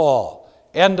before the fall."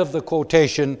 End of the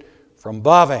quotation from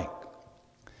Bavink.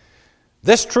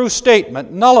 This true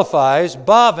statement nullifies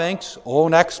Bavink's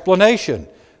own explanation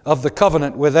of the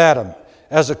covenant with Adam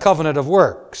as a covenant of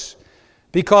works.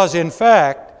 Because in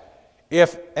fact,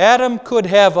 if Adam could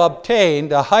have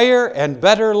obtained a higher and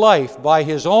better life by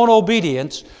his own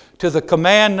obedience to the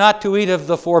command not to eat of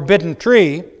the forbidden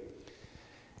tree,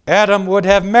 Adam would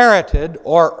have merited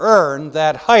or earned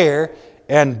that higher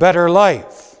and better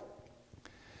life.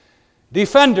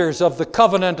 Defenders of the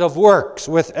covenant of works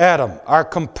with Adam are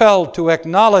compelled to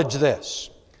acknowledge this.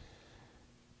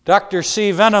 Dr.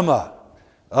 C. Venema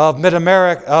of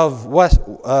Mid-America, of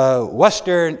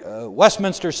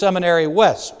Westminster Seminary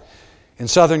West in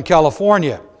Southern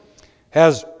California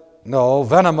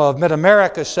Venema of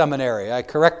Mid-America Seminary, I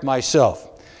correct myself.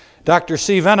 Dr.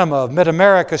 C. Venema of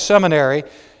Mid-America Seminary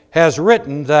has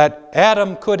written that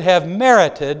Adam could have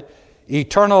merited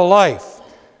eternal life,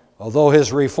 although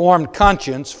his reformed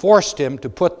conscience forced him to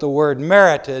put the word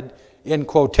merited in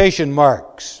quotation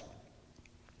marks.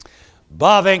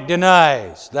 Bavink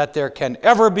denies that there can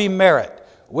ever be merit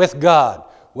with God,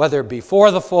 whether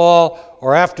before the fall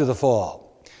or after the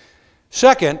fall.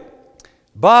 Second,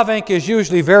 Bavink is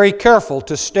usually very careful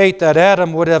to state that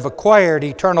Adam would have acquired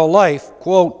eternal life,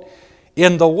 quote,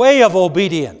 "in the way of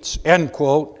obedience," end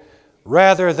quote,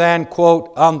 rather than,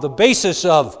 quote, "on the basis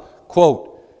of,"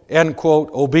 quote, end quote,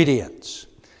 obedience.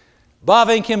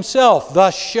 Bavink himself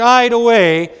thus shied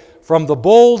away from the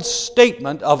bold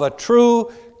statement of a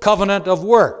true covenant of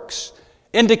works,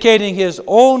 indicating his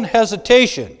own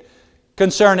hesitation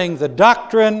concerning the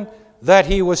doctrine that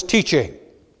he was teaching.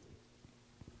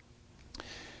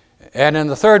 And in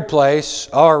the third place,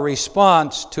 our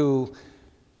response to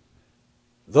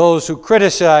those who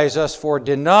criticize us for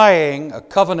denying a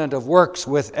covenant of works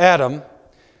with Adam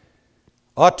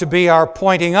ought to be our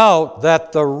pointing out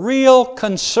that the real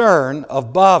concern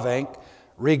of Bavink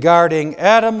regarding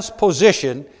Adam's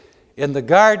position in the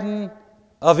Garden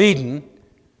of Eden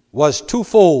was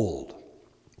twofold.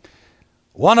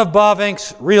 One of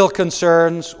Bavink's real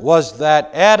concerns was that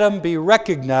Adam be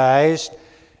recognized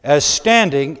as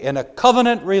standing in a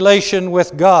covenant relation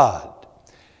with God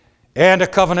and a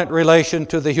covenant relation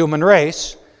to the human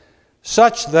race,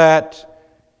 such that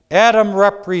Adam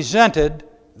represented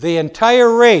the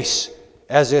entire race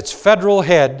as its federal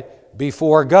head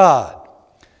before God.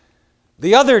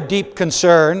 The other deep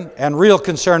concern and real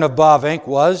concern of Bavink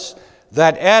was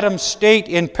that Adam's state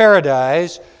in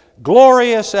paradise,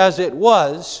 glorious as it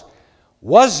was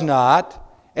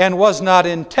not and was not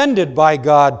intended by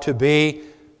God to be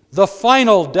the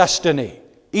final destiny,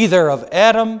 either of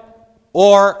Adam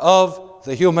or of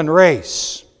the human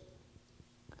race.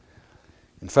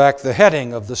 In fact, the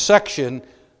heading of the section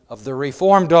of the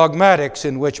Reformed Dogmatics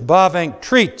in which Bavink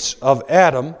treats of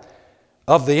Adam,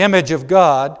 of the image of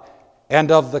God, and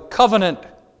of the covenant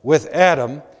with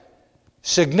Adam,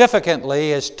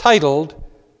 significantly is titled,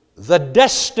 "The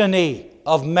Destiny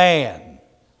of Man."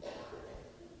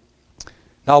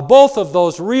 Now, both of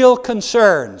those real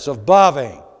concerns of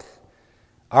Bavink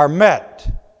are met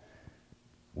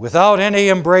without any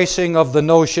embracing of the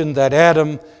notion that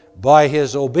Adam, by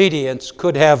his obedience,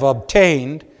 could have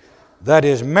obtained, that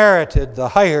is, merited the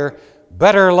higher,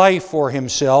 better life for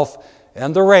himself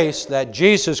and the race that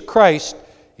Jesus Christ,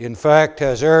 in fact,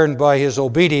 has earned by his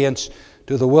obedience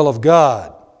to the will of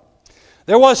God.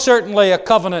 There was certainly a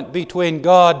covenant between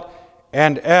God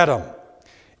and Adam.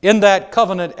 In that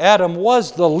covenant, Adam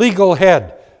was the legal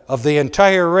head of the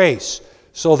entire race,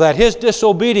 so that his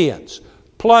disobedience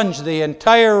plunged the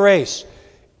entire race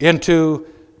into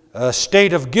a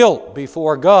state of guilt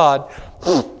before God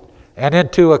and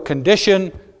into a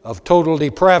condition of total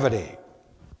depravity.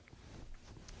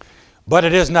 But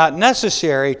it is not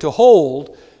necessary to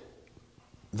hold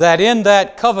that in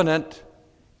that covenant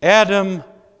Adam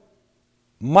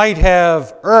might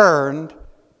have earned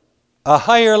a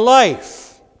higher life.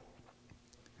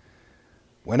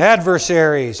 When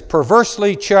adversaries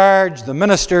perversely charge the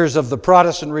ministers of the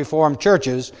Protestant Reformed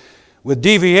churches with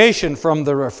deviation from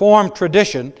the Reformed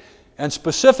tradition, and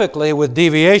specifically with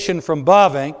deviation from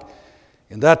Bavink,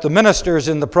 in that the ministers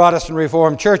in the Protestant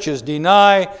Reformed churches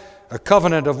deny a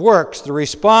covenant of works, the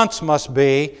response must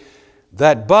be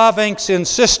that Bavink's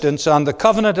insistence on the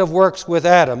covenant of works with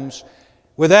Adam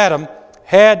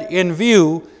had in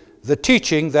view the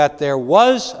teaching that there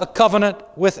was a covenant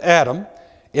with Adam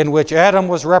in which Adam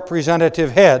was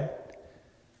representative head,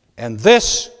 and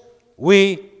this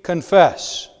we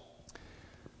confess.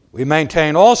 We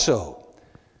maintain also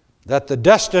that the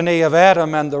destiny of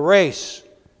Adam and the race,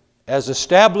 as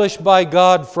established by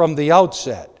God from the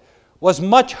outset, was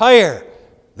much higher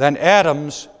than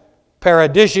Adam's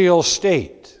paradisial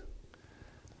state.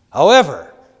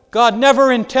 However, God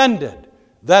never intended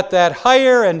that that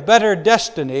higher and better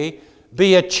destiny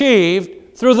be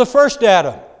achieved through the first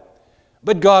Adam.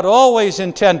 But God always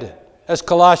intended, as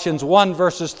Colossians 1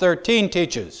 verses 13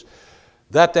 teaches,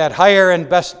 that that higher and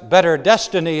better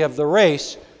destiny of the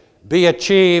race be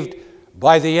achieved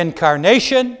by the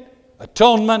incarnation,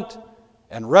 atonement,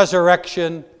 and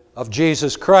resurrection of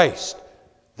Jesus Christ,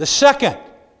 the second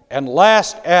and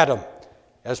last Adam,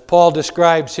 as Paul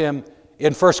describes him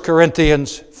in 1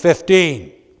 Corinthians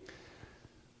 15.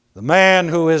 The man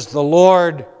who is the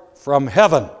Lord from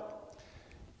heaven,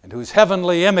 and whose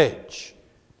heavenly image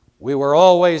we were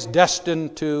always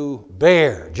destined to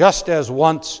bear, just as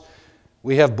once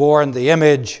we have borne the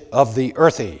image of the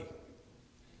earthy.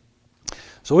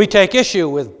 So we take issue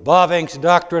with Bavink's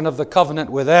doctrine of the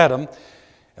covenant with Adam,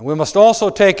 and we must also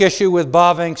take issue with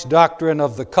Bavink's doctrine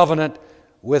of the covenant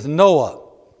with Noah.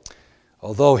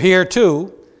 Although here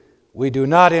too, we do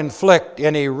not inflict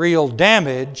any real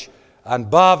damage on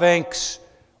Bavink's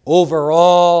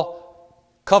overall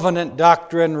covenant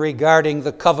doctrine regarding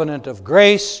the covenant of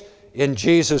grace in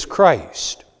Jesus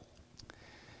Christ.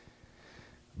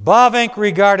 Bavink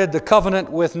regarded the covenant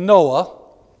with Noah,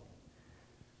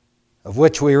 of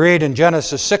which we read in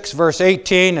Genesis 6 verse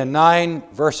 18 and 9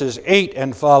 verses 8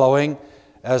 and following,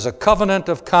 as a covenant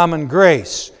of common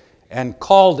grace, and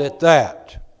called it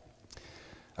that.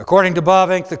 According to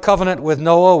Bavink, the covenant with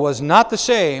Noah was not the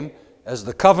same as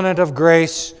the covenant of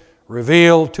grace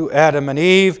revealed to Adam and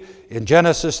Eve in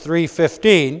Genesis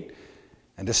 3:15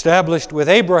 and established with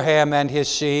Abraham and his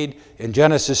seed in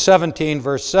Genesis 17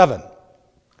 verse 7.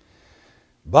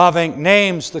 Bavink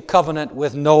names the covenant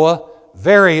with Noah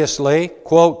variously,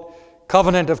 quote,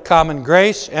 covenant of common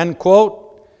grace, end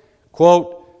quote,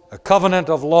 quote, a covenant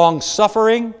of long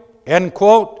suffering, end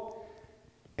quote,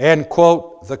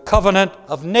 the covenant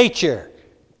of nature,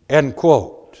 End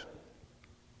quote.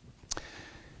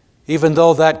 Even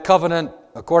though that covenant,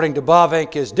 according to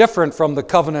Bavink, is different from the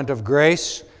covenant of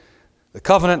grace, the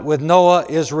covenant with Noah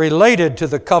is related to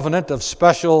the covenant of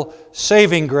special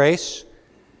saving grace,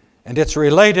 and it's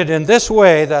related in this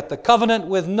way that the covenant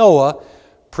with Noah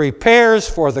prepares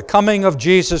for the coming of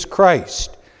Jesus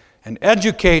Christ and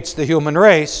educates the human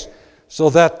race so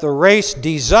that the race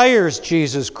desires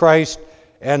Jesus Christ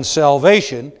and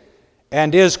salvation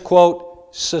and is, quote,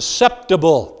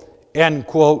 susceptible, end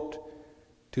quote,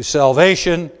 to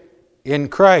salvation in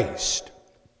Christ.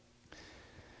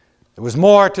 There was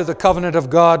more to the covenant of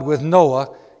God with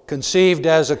Noah, conceived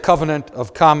as a covenant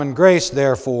of common grace,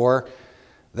 therefore,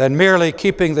 than merely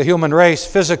keeping the human race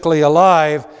physically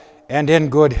alive and in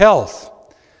good health.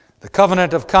 The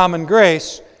covenant of common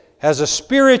grace has a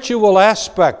spiritual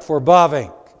aspect for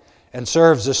Bavink and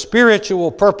serves a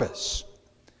spiritual purpose.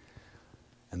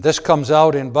 And this comes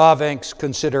out in Bavink's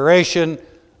consideration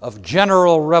of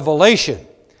general revelation,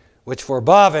 which for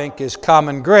Bavink is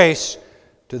common grace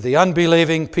to the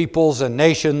unbelieving peoples and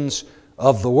nations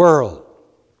of the world.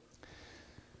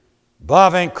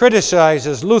 Bavink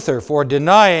criticizes Luther for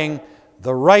denying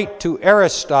the right to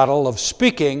Aristotle of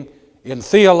speaking in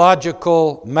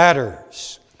theological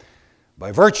matters.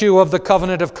 By virtue of the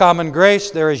covenant of common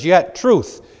grace, there is yet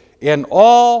truth in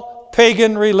all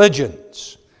pagan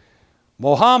religions.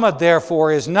 Mohammed,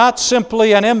 therefore, is not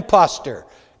simply an impostor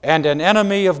and an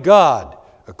enemy of God,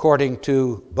 according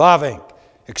to Bavink,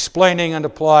 explaining and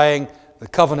applying the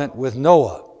covenant with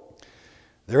Noah.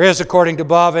 There is, according to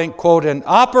Bavink, quote, an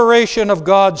operation of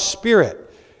God's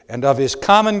Spirit and of His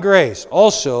common grace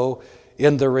also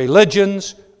in the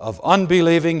religions of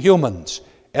unbelieving humans,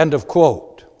 end of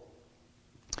quote.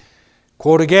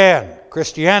 Quote again,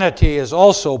 Christianity is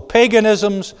also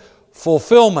paganism's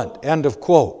fulfillment, end of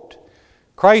quote.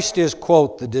 Christ is,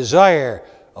 quote, the desire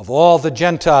of all the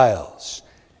Gentiles,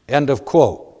 end of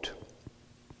quote.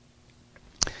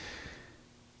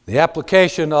 The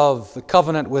application of the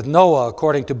covenant with Noah,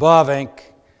 according to Bavink,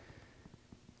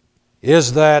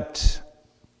 is that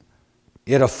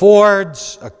it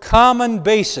affords a common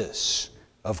basis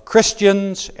of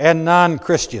Christians and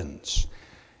non-Christians.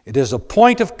 It is a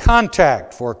point of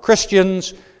contact for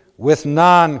Christians with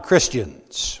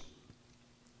non-Christians.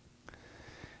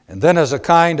 And then, as a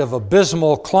kind of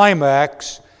abysmal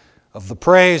climax of the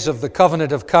praise of the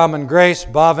covenant of common grace,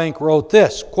 Bavink wrote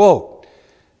this, quote,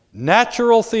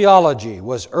 natural theology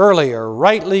was earlier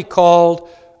rightly called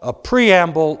a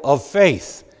preamble of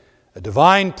faith, a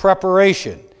divine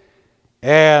preparation,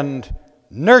 and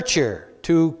nurture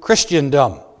to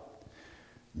Christendom.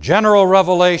 General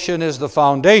revelation is the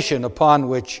foundation upon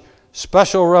which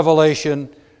special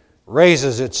revelation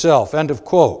raises itself. End of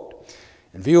quote.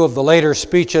 In view of the later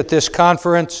speech at this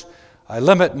conference, I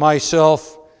limit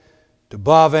myself to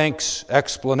Bavink's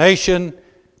explanation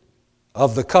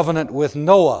of the covenant with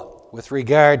Noah with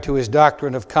regard to his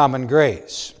doctrine of common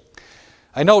grace.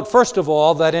 I note, first of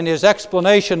all, that in his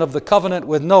explanation of the covenant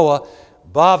with Noah,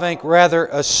 Bavink rather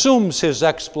assumes his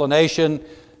explanation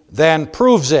than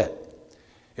proves it.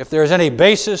 If there is any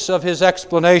basis of his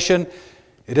explanation,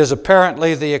 it is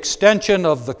apparently the extension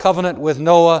of the covenant with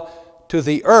Noah to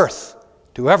the earth,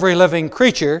 to every living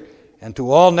creature, and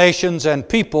to all nations and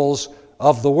peoples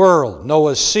of the world,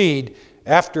 Noah's seed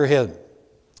after him.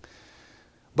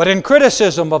 But in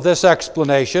criticism of this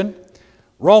explanation,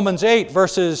 Romans 8,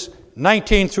 verses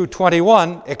 19 through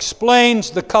 21,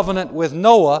 explains the covenant with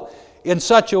Noah in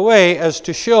such a way as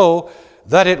to show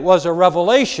that it was a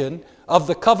revelation of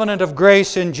the covenant of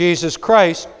grace in Jesus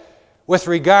Christ with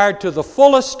regard to the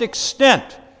fullest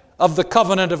extent of the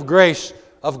covenant of grace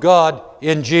of God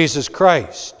in Jesus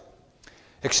Christ,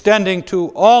 extending to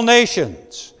all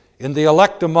nations in the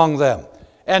elect among them,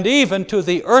 and even to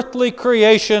the earthly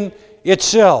creation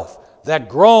itself that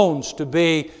groans to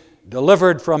be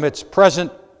delivered from its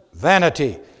present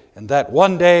vanity, and that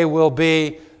one day will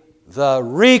be the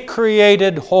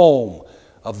recreated home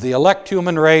of the elect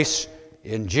human race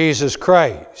in Jesus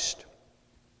Christ.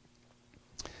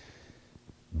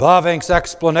 Bavink's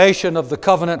explanation of the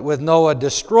covenant with Noah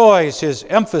destroys his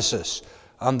emphasis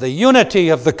on the unity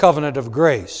of the covenant of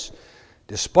grace,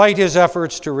 despite his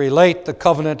efforts to relate the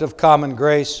covenant of common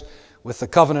grace with the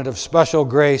covenant of special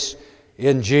grace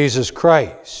in Jesus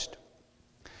Christ.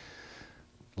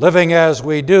 Living as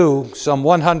we do some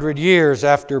 100 years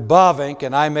after Bavink,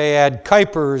 and I may add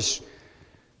Kuyper's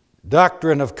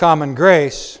doctrine of common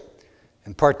grace,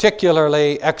 and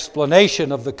particularly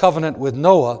explanation of the covenant with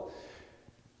Noah,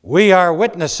 we are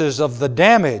witnesses of the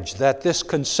damage that this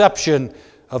conception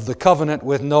of the covenant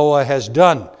with Noah has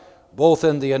done, both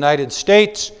in the United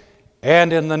States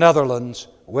and in the Netherlands,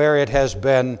 where it has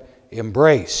been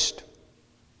embraced.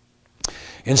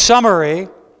 In summary,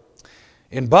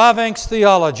 in Bavink's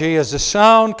theology is a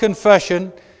sound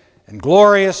confession and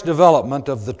glorious development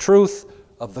of the truth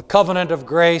of the covenant of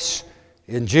grace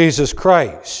in Jesus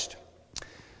Christ.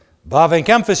 Bavink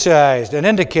emphasized and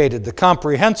indicated the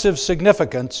comprehensive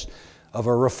significance of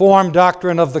a Reformed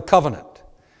doctrine of the covenant.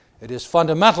 It is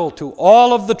fundamental to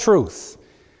all of the truth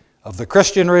of the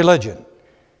Christian religion,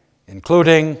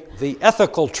 including the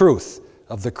ethical truth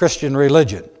of the Christian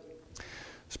religion.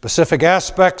 Specific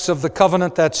aspects of the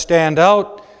covenant that stand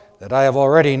out, that I have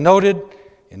already noted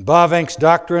in Bavink's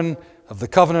doctrine of the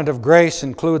covenant of grace,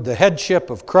 include the headship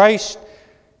of Christ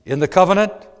in the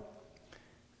covenant,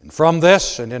 and from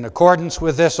this, and in accordance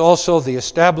with this, also the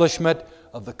establishment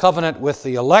of the covenant with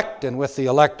the elect and with the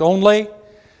elect only,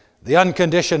 the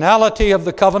unconditionality of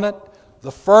the covenant,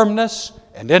 the firmness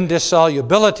and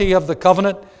indissolubility of the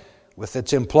covenant, with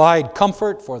its implied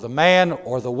comfort for the man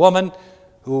or the woman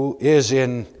who is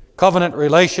in covenant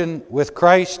relation with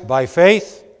Christ by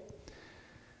faith.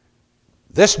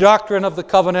 This doctrine of the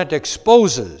covenant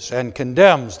exposes and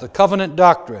condemns the covenant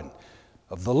doctrine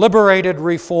of the liberated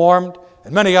Reformed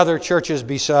and many other churches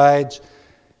besides,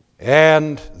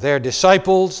 and their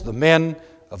disciples, the men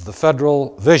of the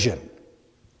Federal Vision.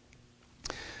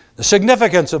 The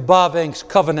significance of Bavink's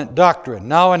covenant doctrine,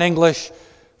 now in English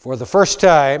for the first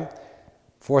time,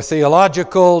 for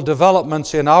theological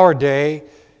developments in our day,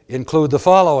 include the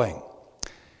following.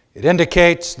 It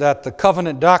indicates that the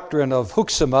covenant doctrine of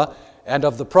Engelsma and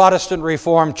of the Protestant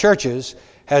Reformed churches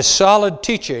has solid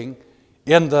teaching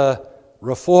in the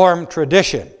Reformed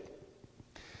tradition.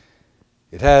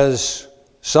 It has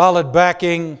solid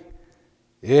backing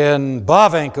in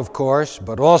Bavink, of course,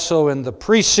 but also in the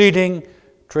preceding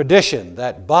tradition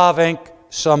that Bavink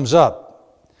sums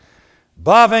up.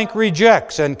 Bavink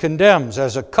rejects and condemns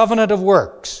as a covenant of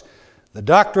works the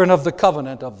doctrine of the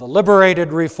covenant of the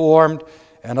liberated Reformed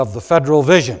and of the Federal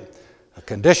Vision, a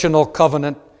conditional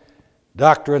covenant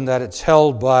doctrine that it's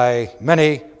held by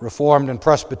many Reformed and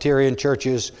Presbyterian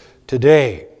churches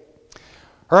today.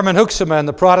 Herman Engelsma and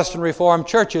the Protestant Reformed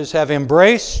churches have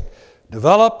embraced,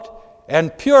 developed,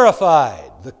 and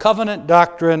purified the covenant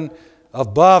doctrine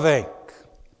of Bavink.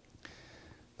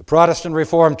 The Protestant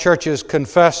Reformed churches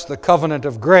confess the covenant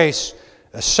of grace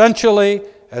essentially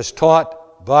as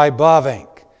taught by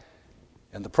Bavink.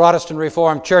 And the Protestant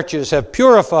Reformed churches have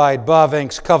purified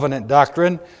Bavink's covenant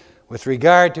doctrine with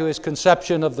regard to his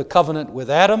conception of the covenant with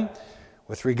Adam,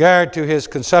 with regard to his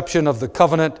conception of the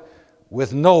covenant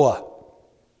with Noah.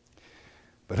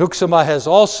 But Engelsma has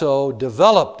also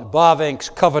developed Bavink's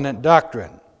covenant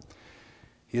doctrine.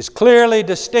 He has clearly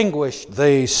distinguished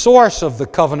the source of the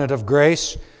covenant of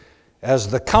grace as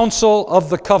the counsel of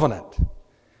the covenant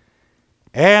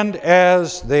and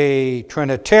as the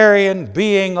Trinitarian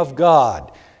being of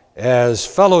God, as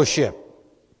fellowship.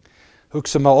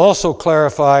 Engelsma also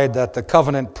clarified that the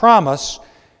covenant promise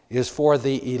is for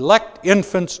the elect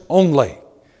infants only,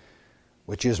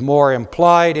 which is more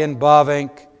implied in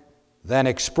Bavink than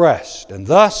expressed. And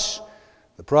thus,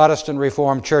 the Protestant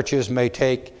Reformed churches may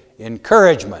take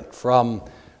encouragement from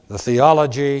the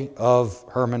theology of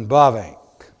Herman Bavink.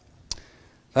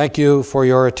 Thank you for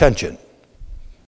your attention.